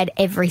kids to bed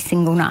every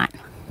single night.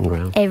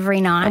 Wow.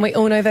 Every night. And we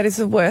all know that is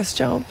the worst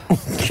job.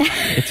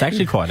 It's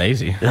actually quite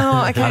easy.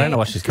 Oh, okay. I don't know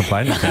what she's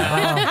complaining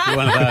about. You're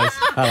one of those.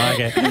 I like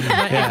it.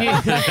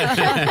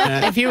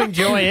 Yeah. If you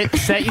enjoy it,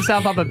 set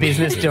yourself up a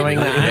business doing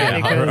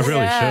that. I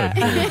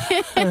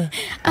really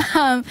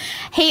should.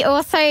 He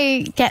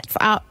also gets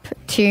up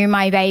to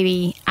my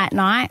baby at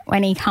night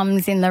when he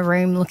comes in the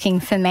room looking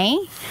for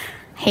me.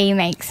 He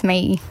makes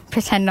me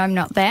pretend I'm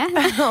not there.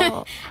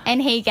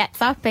 And he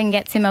gets up and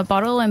gets him a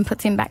bottle and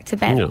puts him back to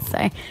bed. Yeah.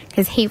 So,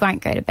 because he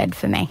won't go to bed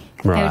for me.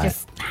 Right. He'll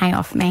just hang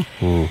off me.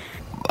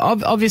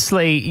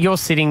 Obviously, you're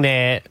sitting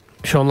there,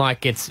 Shuan,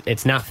 like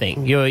it's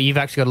nothing. You've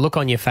actually got a look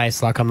on your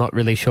face like I'm not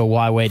really sure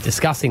why we're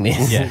discussing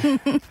this. Yeah.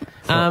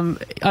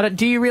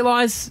 Do you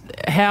realise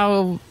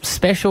how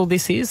special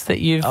this is that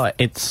you've... Oh,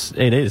 it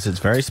is. It's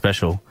very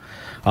special.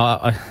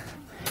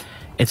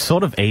 It's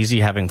sort of easy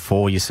having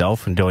 4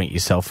 yourself and doing it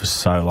yourself for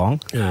so long.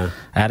 Yeah.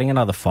 Adding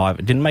another 5,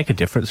 it didn't make a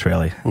difference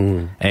really.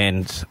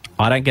 And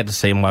I don't get to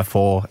see my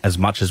 4 as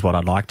much as what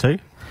I'd like to.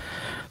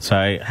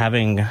 So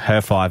having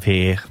her 5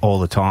 here all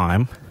the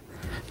time,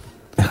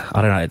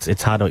 I don't know,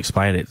 it's hard to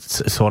explain. It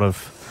sort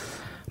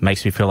of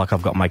makes me feel like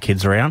I've got my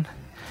kids around.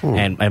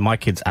 And my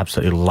kids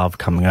absolutely love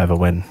coming over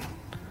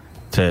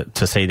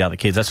to see the other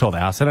kids. That's all they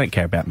ask. They don't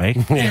care about me.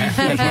 It's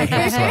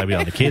like the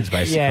other kids,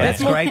 basically. Yeah,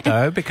 that's great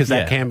though, because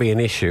that can be an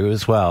issue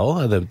as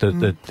well.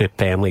 The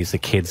families, the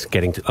kids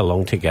getting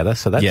along together.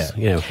 So that's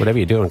whatever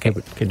you're doing, keep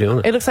doing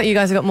it. It looks like you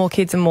guys have got more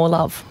kids and more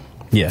love.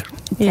 Yeah,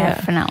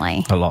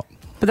 Definitely. a lot.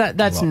 But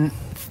that's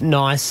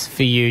nice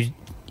for you.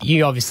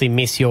 You obviously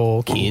miss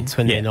your kids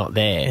when they're not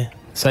there.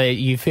 So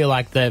you feel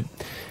like the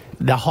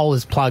hole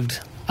is plugged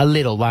a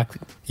little, like...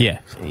 Yeah.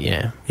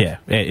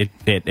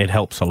 It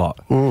helps a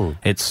lot.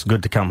 It's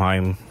good to come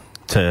home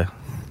to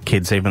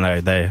kids, even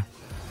though they're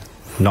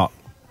not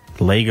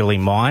legally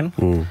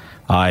mine.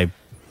 I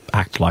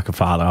act like a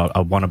father. I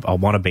want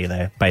to be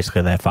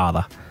basically their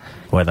father,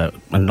 whether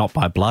not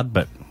by blood,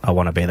 but I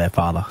want to be their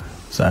father.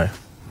 So,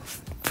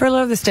 For a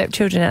lot of the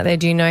stepchildren out there,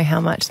 do you know how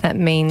much that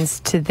means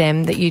to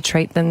them that you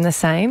treat them the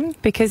same?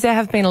 Because there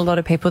have been a lot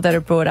of people that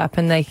are brought up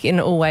and they can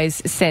always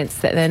sense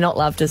that they're not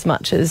loved as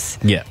much as,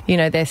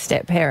 their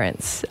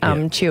step-parents'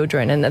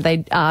 children, and that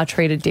they are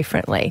treated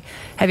differently.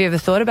 Have you ever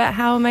thought about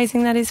how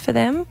amazing that is for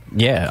them?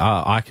 Yeah,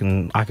 I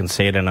can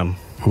see it in them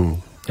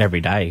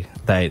every day.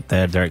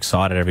 They're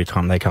excited every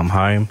time they come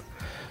home.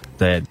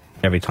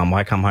 Every time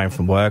I come home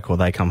from work or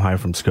they come home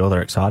from school,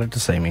 they're excited to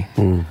see me.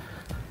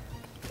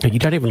 You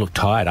don't even look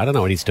tired. I don't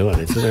know what he's doing.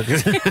 I've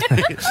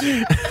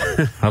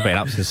been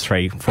up since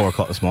 3-4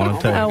 o'clock this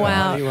morning too. Oh,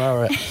 wow. You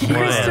are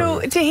Crystal,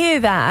 to hear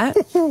that,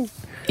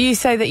 you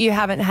say that you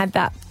haven't had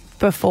that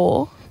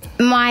before.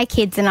 My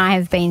kids and I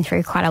have been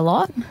through quite a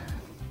lot,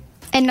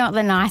 and not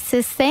the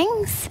nicest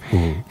things.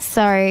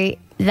 So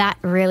that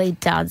really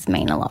does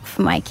mean a lot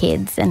for my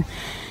kids, and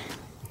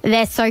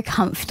they're so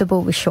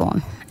comfortable with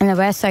Shuan, and they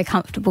were so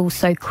comfortable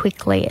so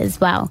quickly as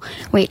well,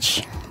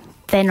 which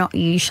they're not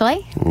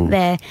usually.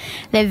 They're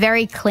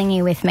very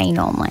clingy with me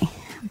normally,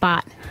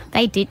 but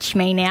they ditch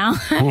me now.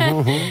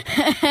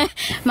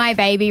 My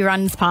baby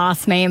runs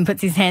past me and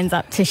puts his hands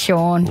up to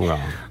Shuan.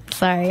 Wow.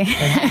 So,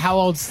 how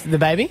old's the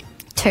baby?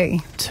 2.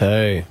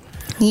 2.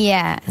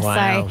 Yeah,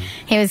 Wow. so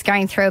he was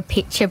going through a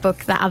picture book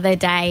the other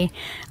day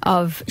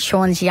of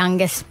Shuan's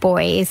youngest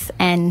boys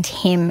and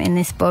him in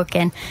this book,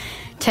 and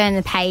turned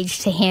the page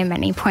to him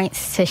and he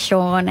points to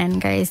Shuan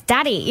and goes,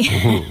 "Daddy."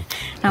 And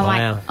I'm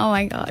like, oh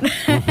my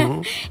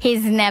God.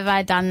 He's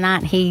never done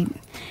that. He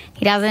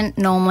doesn't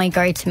normally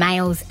go to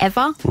males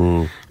ever.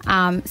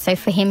 So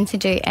for him to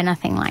do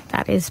anything like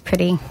that is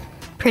pretty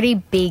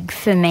big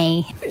for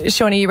me.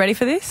 Shuan, are you ready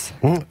for this?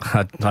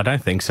 I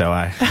don't think so.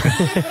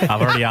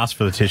 I've already asked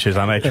for the tissues.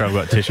 I make sure I've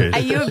got tissues. Are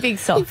you a big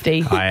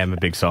softie? I am a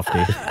big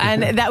softie.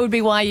 And that would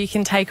be why you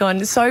can take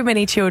on so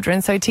many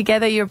children. So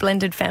together you're a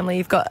blended family.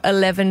 You've got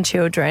 11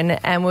 children,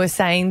 and we're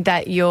saying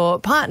that your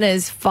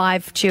partner's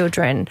 5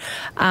 children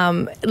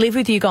live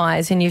with you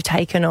guys, and you've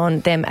taken on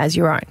them as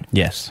your own.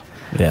 Yes.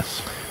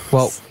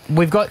 Well,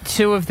 we've got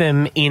 2 of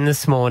them in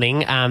this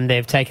morning.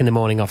 They've taken the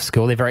morning off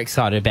school. They're very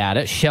excited about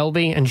it.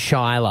 Shelby and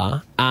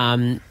Shyla.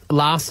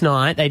 Last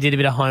night, they did a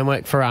bit of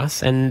homework for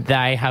us, and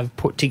they have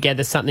put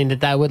together something that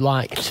they would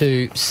like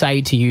to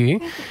say to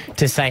you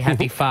to say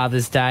Happy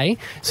Father's Day.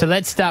 So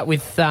let's start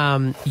with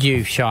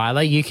you,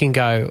 Shyla. You can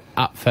go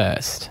up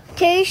first.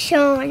 To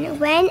Shuan,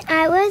 when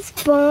I was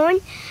born,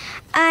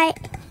 I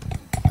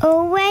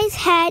always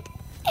had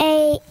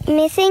a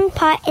missing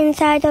part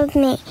inside of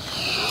me,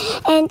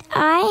 and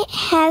I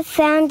have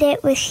found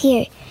it with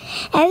you.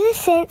 Ever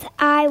since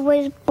I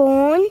was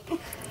born,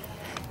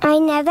 I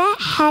never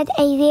had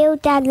a real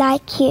dad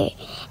like you,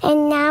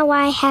 and now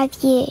I have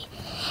you.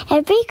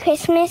 Every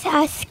Christmas,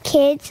 us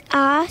kids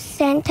ask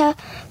Santa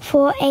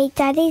for a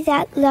daddy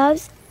that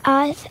loves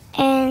us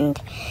and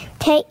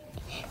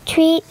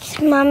treats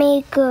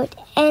Mummy good,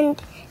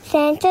 and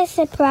Santa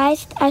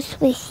surprised us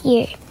with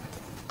you.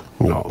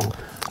 No.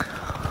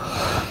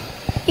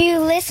 You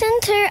listen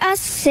to us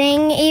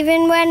sing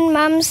even when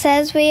Mum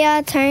says we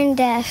are tone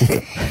deaf.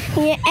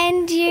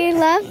 And you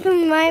love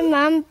my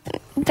mum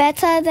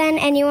better than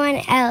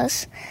anyone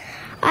else.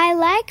 I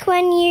like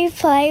when you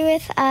play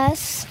with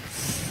us.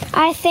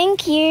 I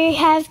think you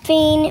have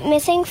been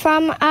missing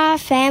from our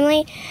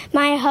family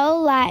my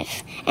whole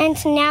life,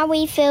 and now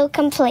we feel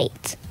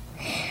complete.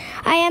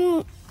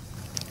 My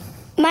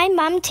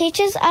mum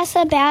teaches us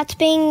about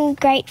being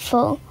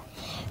grateful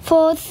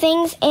for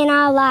things in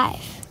our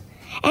life.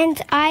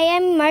 And I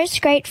am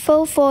most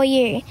grateful for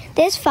you.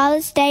 This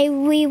Father's Day,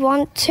 we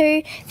want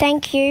to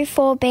thank you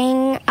for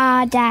being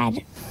our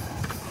dad.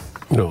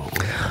 No.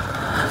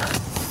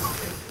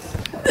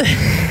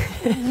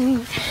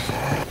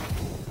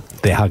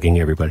 They're hugging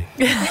everybody.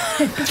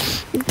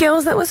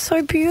 Girls, that was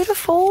so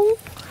beautiful.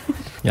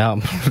 Yeah,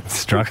 I'm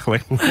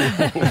struggling.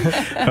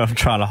 I'm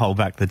trying to hold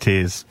back the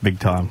tears big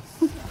time.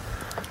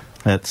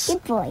 That's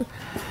Good boy.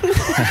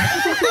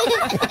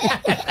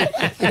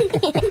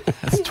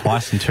 That's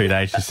twice in 2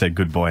 days she said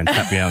good boy and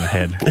tapped me on the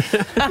head.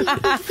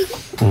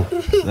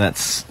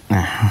 That's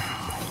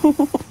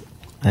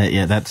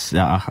yeah, that's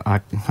I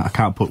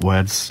can't put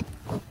words.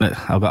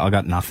 I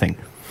got nothing.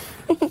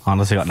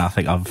 Honestly, got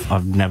nothing.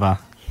 I've never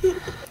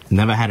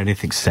had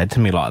anything said to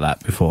me like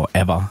that before,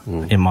 ever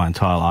in my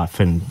entire life,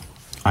 and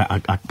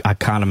I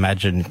can't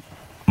imagine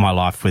my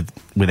life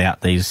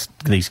without these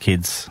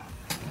kids,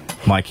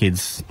 my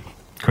kids,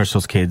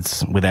 Crystal's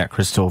kids, without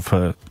Crystal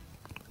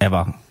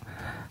forever.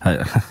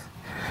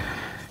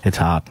 It's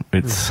hard.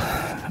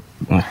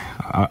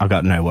 I've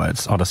got no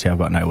words. Honestly, I've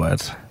got no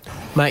words.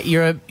 Mate,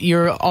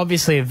 you're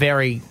obviously a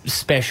very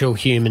special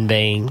human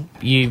being.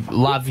 You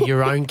love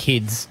your own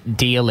kids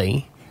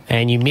dearly,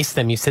 and you miss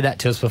them. You said that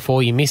to us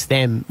before. You miss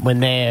them when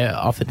they're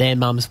off at their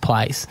mum's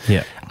place.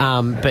 Yeah.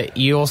 But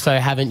you also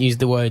haven't used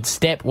the word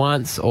step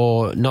once,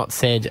 or not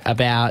said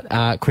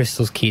about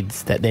Crystal's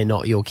kids that they're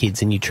not your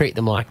kids, and you treat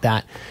them like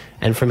that.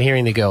 And from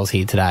hearing the girls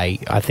here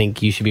today, I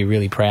think you should be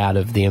really proud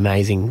of the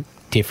amazing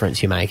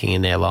difference you're making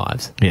in their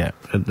lives. Yeah,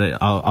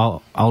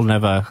 I'll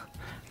never.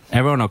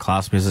 Everyone will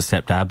class me as a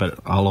stepdad, but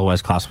I'll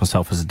always class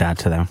myself as a dad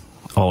to them.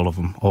 All of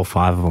them, all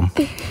 5 of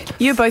them.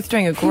 You're both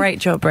doing a great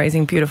job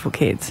raising beautiful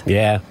kids.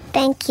 Yeah.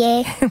 Thank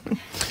you.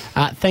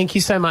 Thank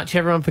you so much,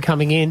 everyone, for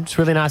coming in. It's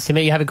really nice to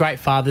meet you. Have a great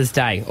Father's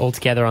Day all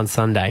together on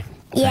Sunday.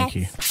 Yes. Thank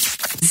you.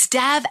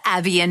 Stab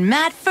Abby and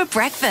Matt for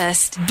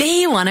breakfast.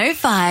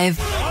 B105.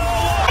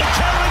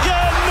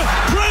 Carrigan,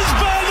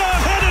 Brisbane are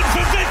headed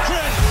for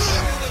victory.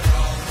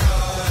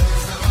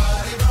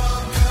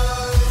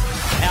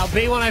 Our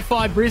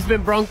B105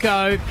 Brisbane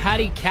Bronco,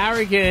 Paddy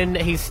Carrigan,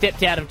 he's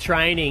stepped out of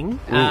training.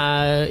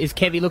 Is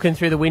Kevy looking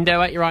through the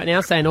window at you right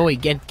now saying, "Oi,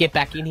 get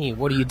back in here.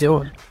 What are you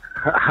doing?"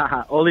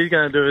 All he's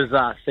going to do is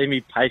see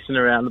me pacing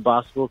around the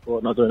basketball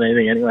court, not doing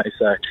anything anyway,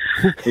 so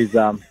he's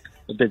a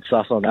bit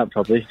sus on that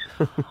probably.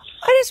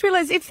 I just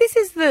realised, if this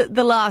is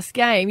the last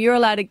game, you're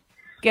allowed to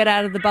get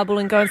out of the bubble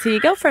and go and see your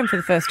girlfriend for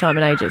the first time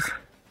in ages.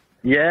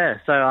 Yeah,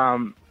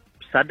 so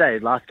Saturday,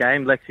 last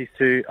game, Lexi's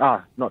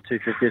not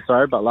 250,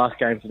 sorry, but last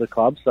game for the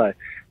club, so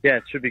yeah,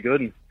 it should be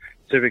good, and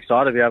super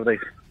excited to be able to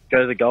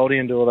go to the Goldie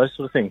and do all those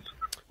sort of things.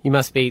 You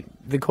must be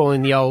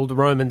calling the old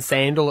Roman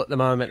sandal at the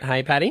moment,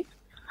 hey, Paddy?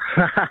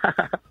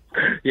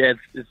 Yeah,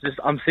 it's just,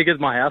 I'm sick of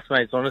my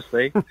housemates,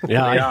 honestly.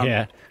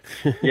 Yeah.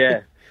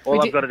 Yeah,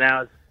 all I've got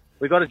now is,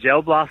 we've got a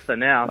gel blaster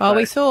now. Oh, so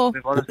we saw.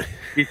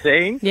 You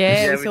seeing?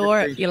 Yeah, we saw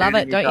it. You love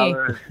it, don't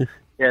you?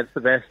 Yeah, it's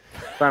the best.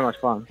 So much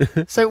fun.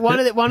 So one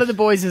of the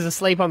boys is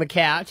asleep on the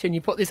couch, and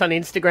you put this on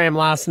Instagram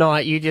last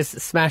night. You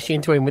just smash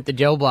into him with the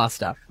gel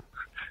blaster.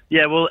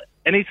 Yeah, well,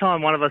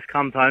 anytime one of us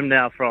comes home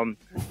now from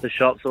the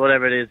shops or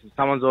whatever it is,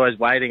 someone's always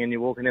waiting, and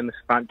you're walking in the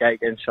front gate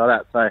getting shot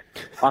at. So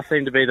I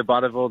seem to be the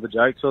butt of all the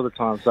jokes all the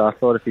time. So I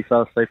thought if he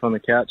fell asleep on the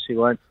couch, he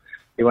won't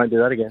do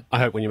that again. I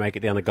hope when you make it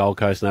down the Gold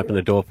Coast and open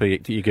the door for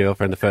your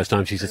girlfriend the first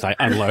time, she's just like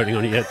unloading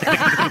on you.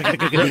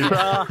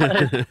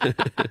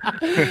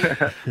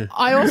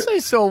 I also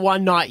saw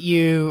one night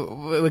you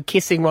were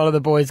kissing one of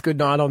the boys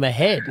goodnight on the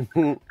head.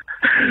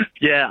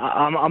 Yeah,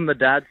 I'm the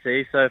dad,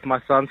 see, so if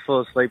my son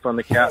falls asleep on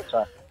the couch,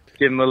 I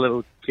give him a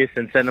little kiss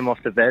and send him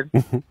off to bed.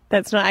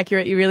 That's not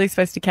accurate. You're really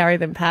supposed to carry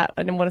them, Pat.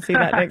 I didn't want to see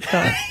that next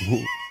time.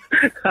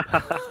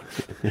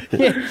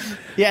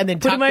 Yeah, and then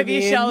put tuck them over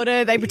your in.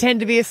 shoulder. They pretend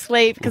to be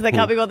asleep because they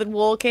can't be bothered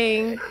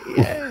walking.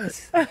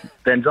 Yes.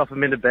 Then drop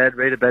them into bed,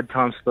 read a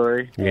bedtime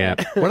story. Yeah.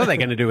 What are they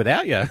going to do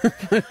without you?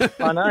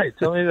 I know.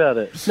 Tell me about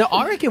it. No,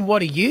 I reckon,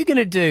 what are you going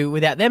to do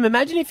without them?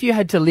 Imagine if you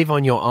had to live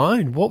on your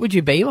own. What would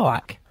you be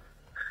like?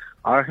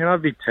 I reckon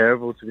I'd be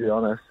terrible, to be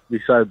honest. Be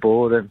so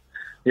bored and,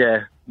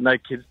 yeah, no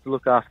kids to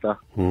look after.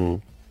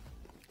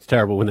 It's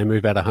terrible when they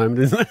move out of home,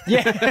 isn't it?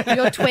 Yeah.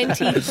 You're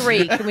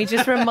 23. Can we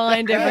just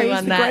remind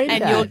everyone that?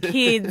 And your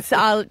kids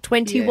are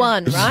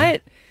 21,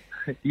 right?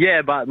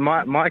 Yeah, but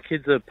my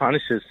kids are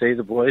punishers, see,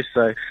 the boys,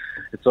 so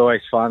it's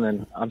always fun,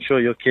 and I'm sure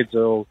your kids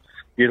are all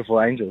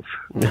beautiful angels.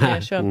 Yeah,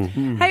 sure.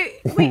 Hey,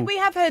 we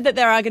have heard that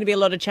there are going to be a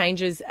lot of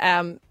changes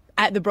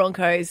at the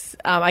Broncos,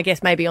 I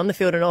guess maybe on the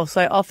field and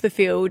also off the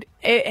field.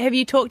 Have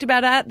you talked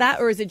about that,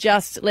 or is it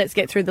just let's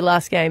get through the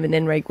last game and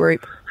then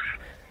regroup?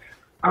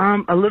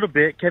 A little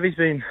bit. Kevy's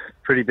been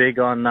pretty big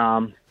on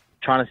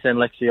trying to send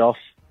Lexi off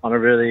on a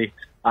really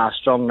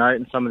strong note,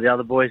 and some of the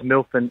other boys,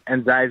 Milf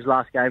and Zave's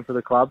last game for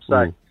the club,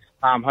 so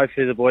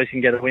hopefully the boys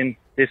can get a win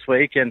this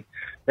week, and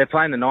they're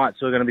playing the Knights,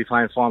 so we're going to be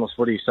playing finals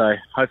footy, so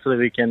hopefully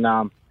we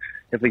can,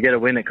 if we get a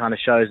win, it kind of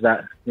shows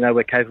that,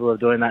 we're capable of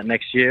doing that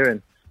next year,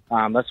 and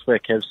that's where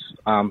Kev's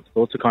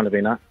thoughts have kind of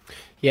been at.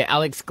 Yeah,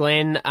 Alex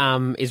Glenn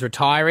is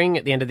retiring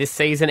at the end of this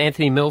season.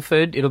 Anthony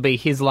Milford, it'll be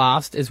his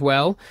last as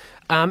well.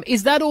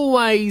 Is that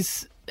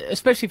always,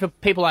 especially for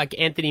people like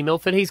Anthony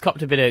Milford, he's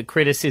copped a bit of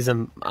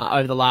criticism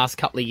over the last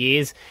couple of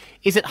years.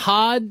 Is it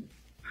hard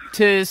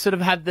to sort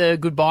of have the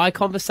goodbye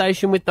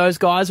conversation with those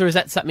guys, or is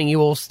that something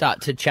you all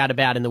start to chat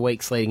about in the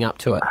weeks leading up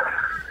to it?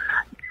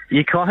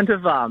 You kind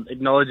of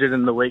acknowledge it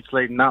in the weeks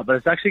leading up, but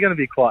it's actually going to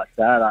be quite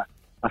sad.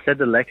 I said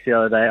to Lex the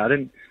other day, I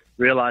didn't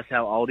realise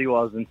how old he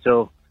was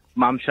until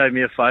Mum showed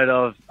me a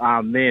photo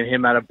of me and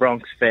him at a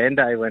Bronx fan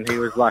day when he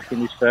was like in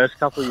his first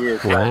couple of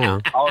years.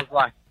 Wow. I was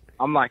like,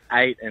 I'm like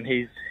 8 and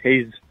he's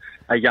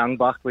a young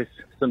buck with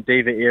some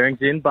diva earrings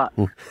in, but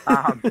no,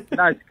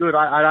 it's good.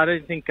 I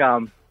don't think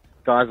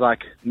guys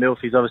like Milf,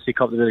 he's obviously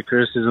copped a bit of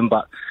criticism,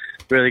 but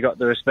really got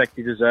the respect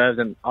he deserves,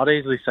 and I'd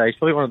easily say he's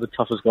probably one of the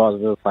toughest guys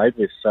I've ever played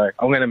with, so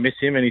I'm going to miss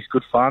him, and he's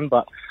good fun,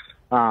 but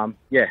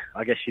yeah,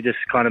 I guess you just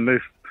kind of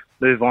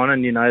move on,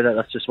 and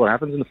that's just what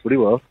happens in the footy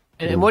world.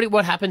 And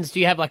what happens? Do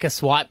you have like a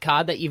swipe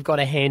card that you've got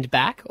to hand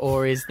back,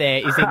 or is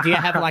there? Do you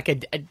have like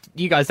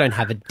you guys don't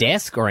have a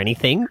desk or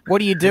anything? What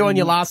do you do on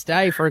your last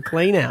day for a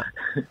clean out?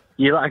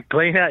 You like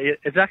clean out.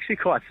 It's actually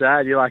quite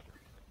sad. You like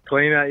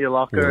clean out your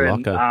locker.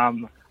 And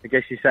I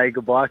guess you say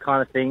goodbye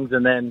kind of things,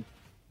 and then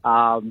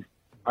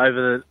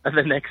over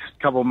the next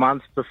couple of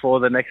months before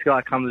the next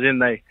guy comes in,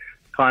 they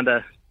kind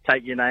of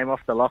take your name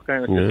off the locker,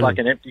 and it's just like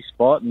an empty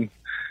spot. And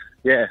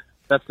yeah,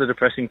 that's the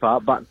depressing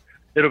part, but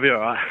it'll be all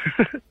right.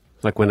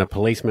 Like when a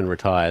policeman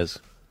retires.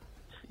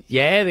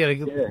 Yeah, they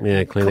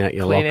gotta clean out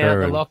your clean locker. out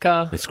the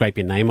locker. They scrape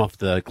your name off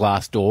the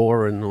glass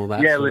door and all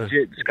that. Yeah,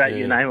 legit. Scrape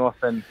your name off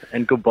and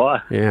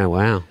goodbye. Yeah,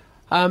 wow.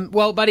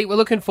 Well, buddy, we're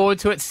looking forward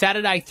to it.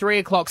 Saturday, 3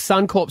 o'clock,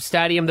 Suncorp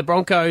Stadium. The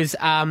Broncos,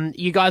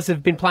 you guys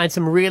have been playing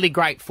some really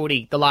great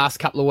footy the last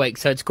couple of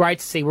weeks, so it's great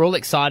to see. We're all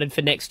excited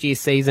for next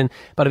year's season,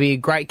 but it'll be a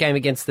great game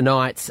against the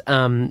Knights,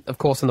 of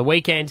course, on the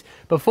weekend.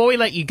 Before we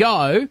let you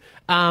go,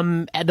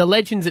 the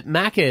legends at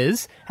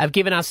Macca's have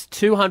given us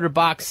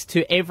 $200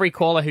 to every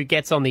caller who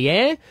gets on the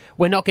air.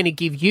 We're not going to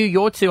give you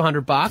your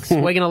 $200.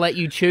 We're going to let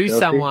you choose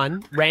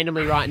someone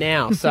randomly right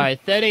now. So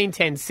 13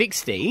 10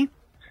 60,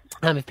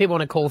 if people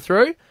want to call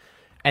through.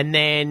 And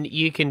then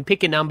you can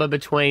pick a number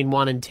between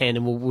 1 and 10,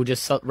 and we'll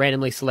just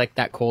randomly select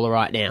that caller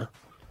right now.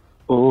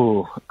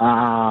 Ooh,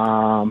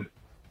 number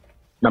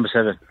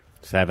 7.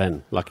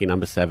 7, lucky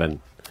number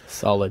 7.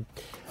 Solid.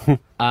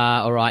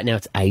 All right, now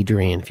it's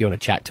Adrian, if you want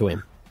to chat to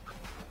him.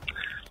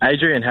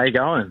 Adrian, how you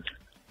going?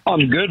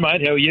 I'm good,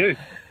 mate. How are you?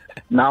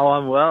 No,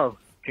 I'm well.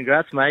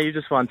 Congrats, mate. You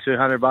just won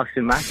 $200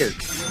 in Macca's.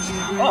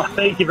 Oh,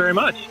 thank you very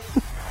much.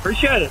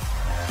 Appreciate it.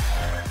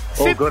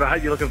 All good. I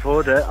hope you're looking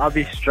forward to it. I'll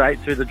be straight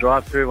through the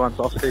drive-through once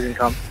off-season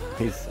comes.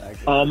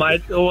 Oh,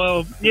 mate.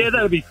 Well, yeah,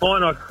 that'll be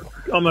fine.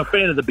 I'm a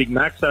fan of the Big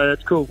Mac, so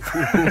that's cool.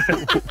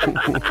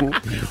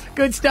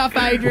 Good stuff,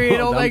 Adrian.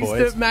 Well all done, thanks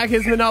boys. to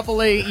Macca's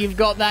Monopoly. You've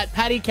got that.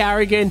 Paddy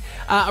Carrigan,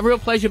 a real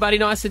pleasure, buddy.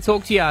 Nice to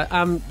talk to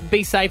you.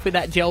 Be safe with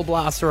that gel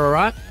blaster, all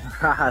right?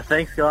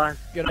 Thanks, guys.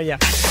 Good on you.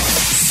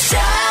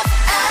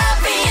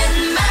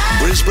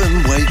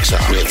 Brisbane wakes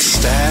up with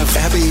Stav,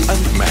 Abby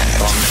and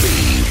Matt on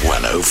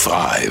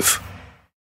B105.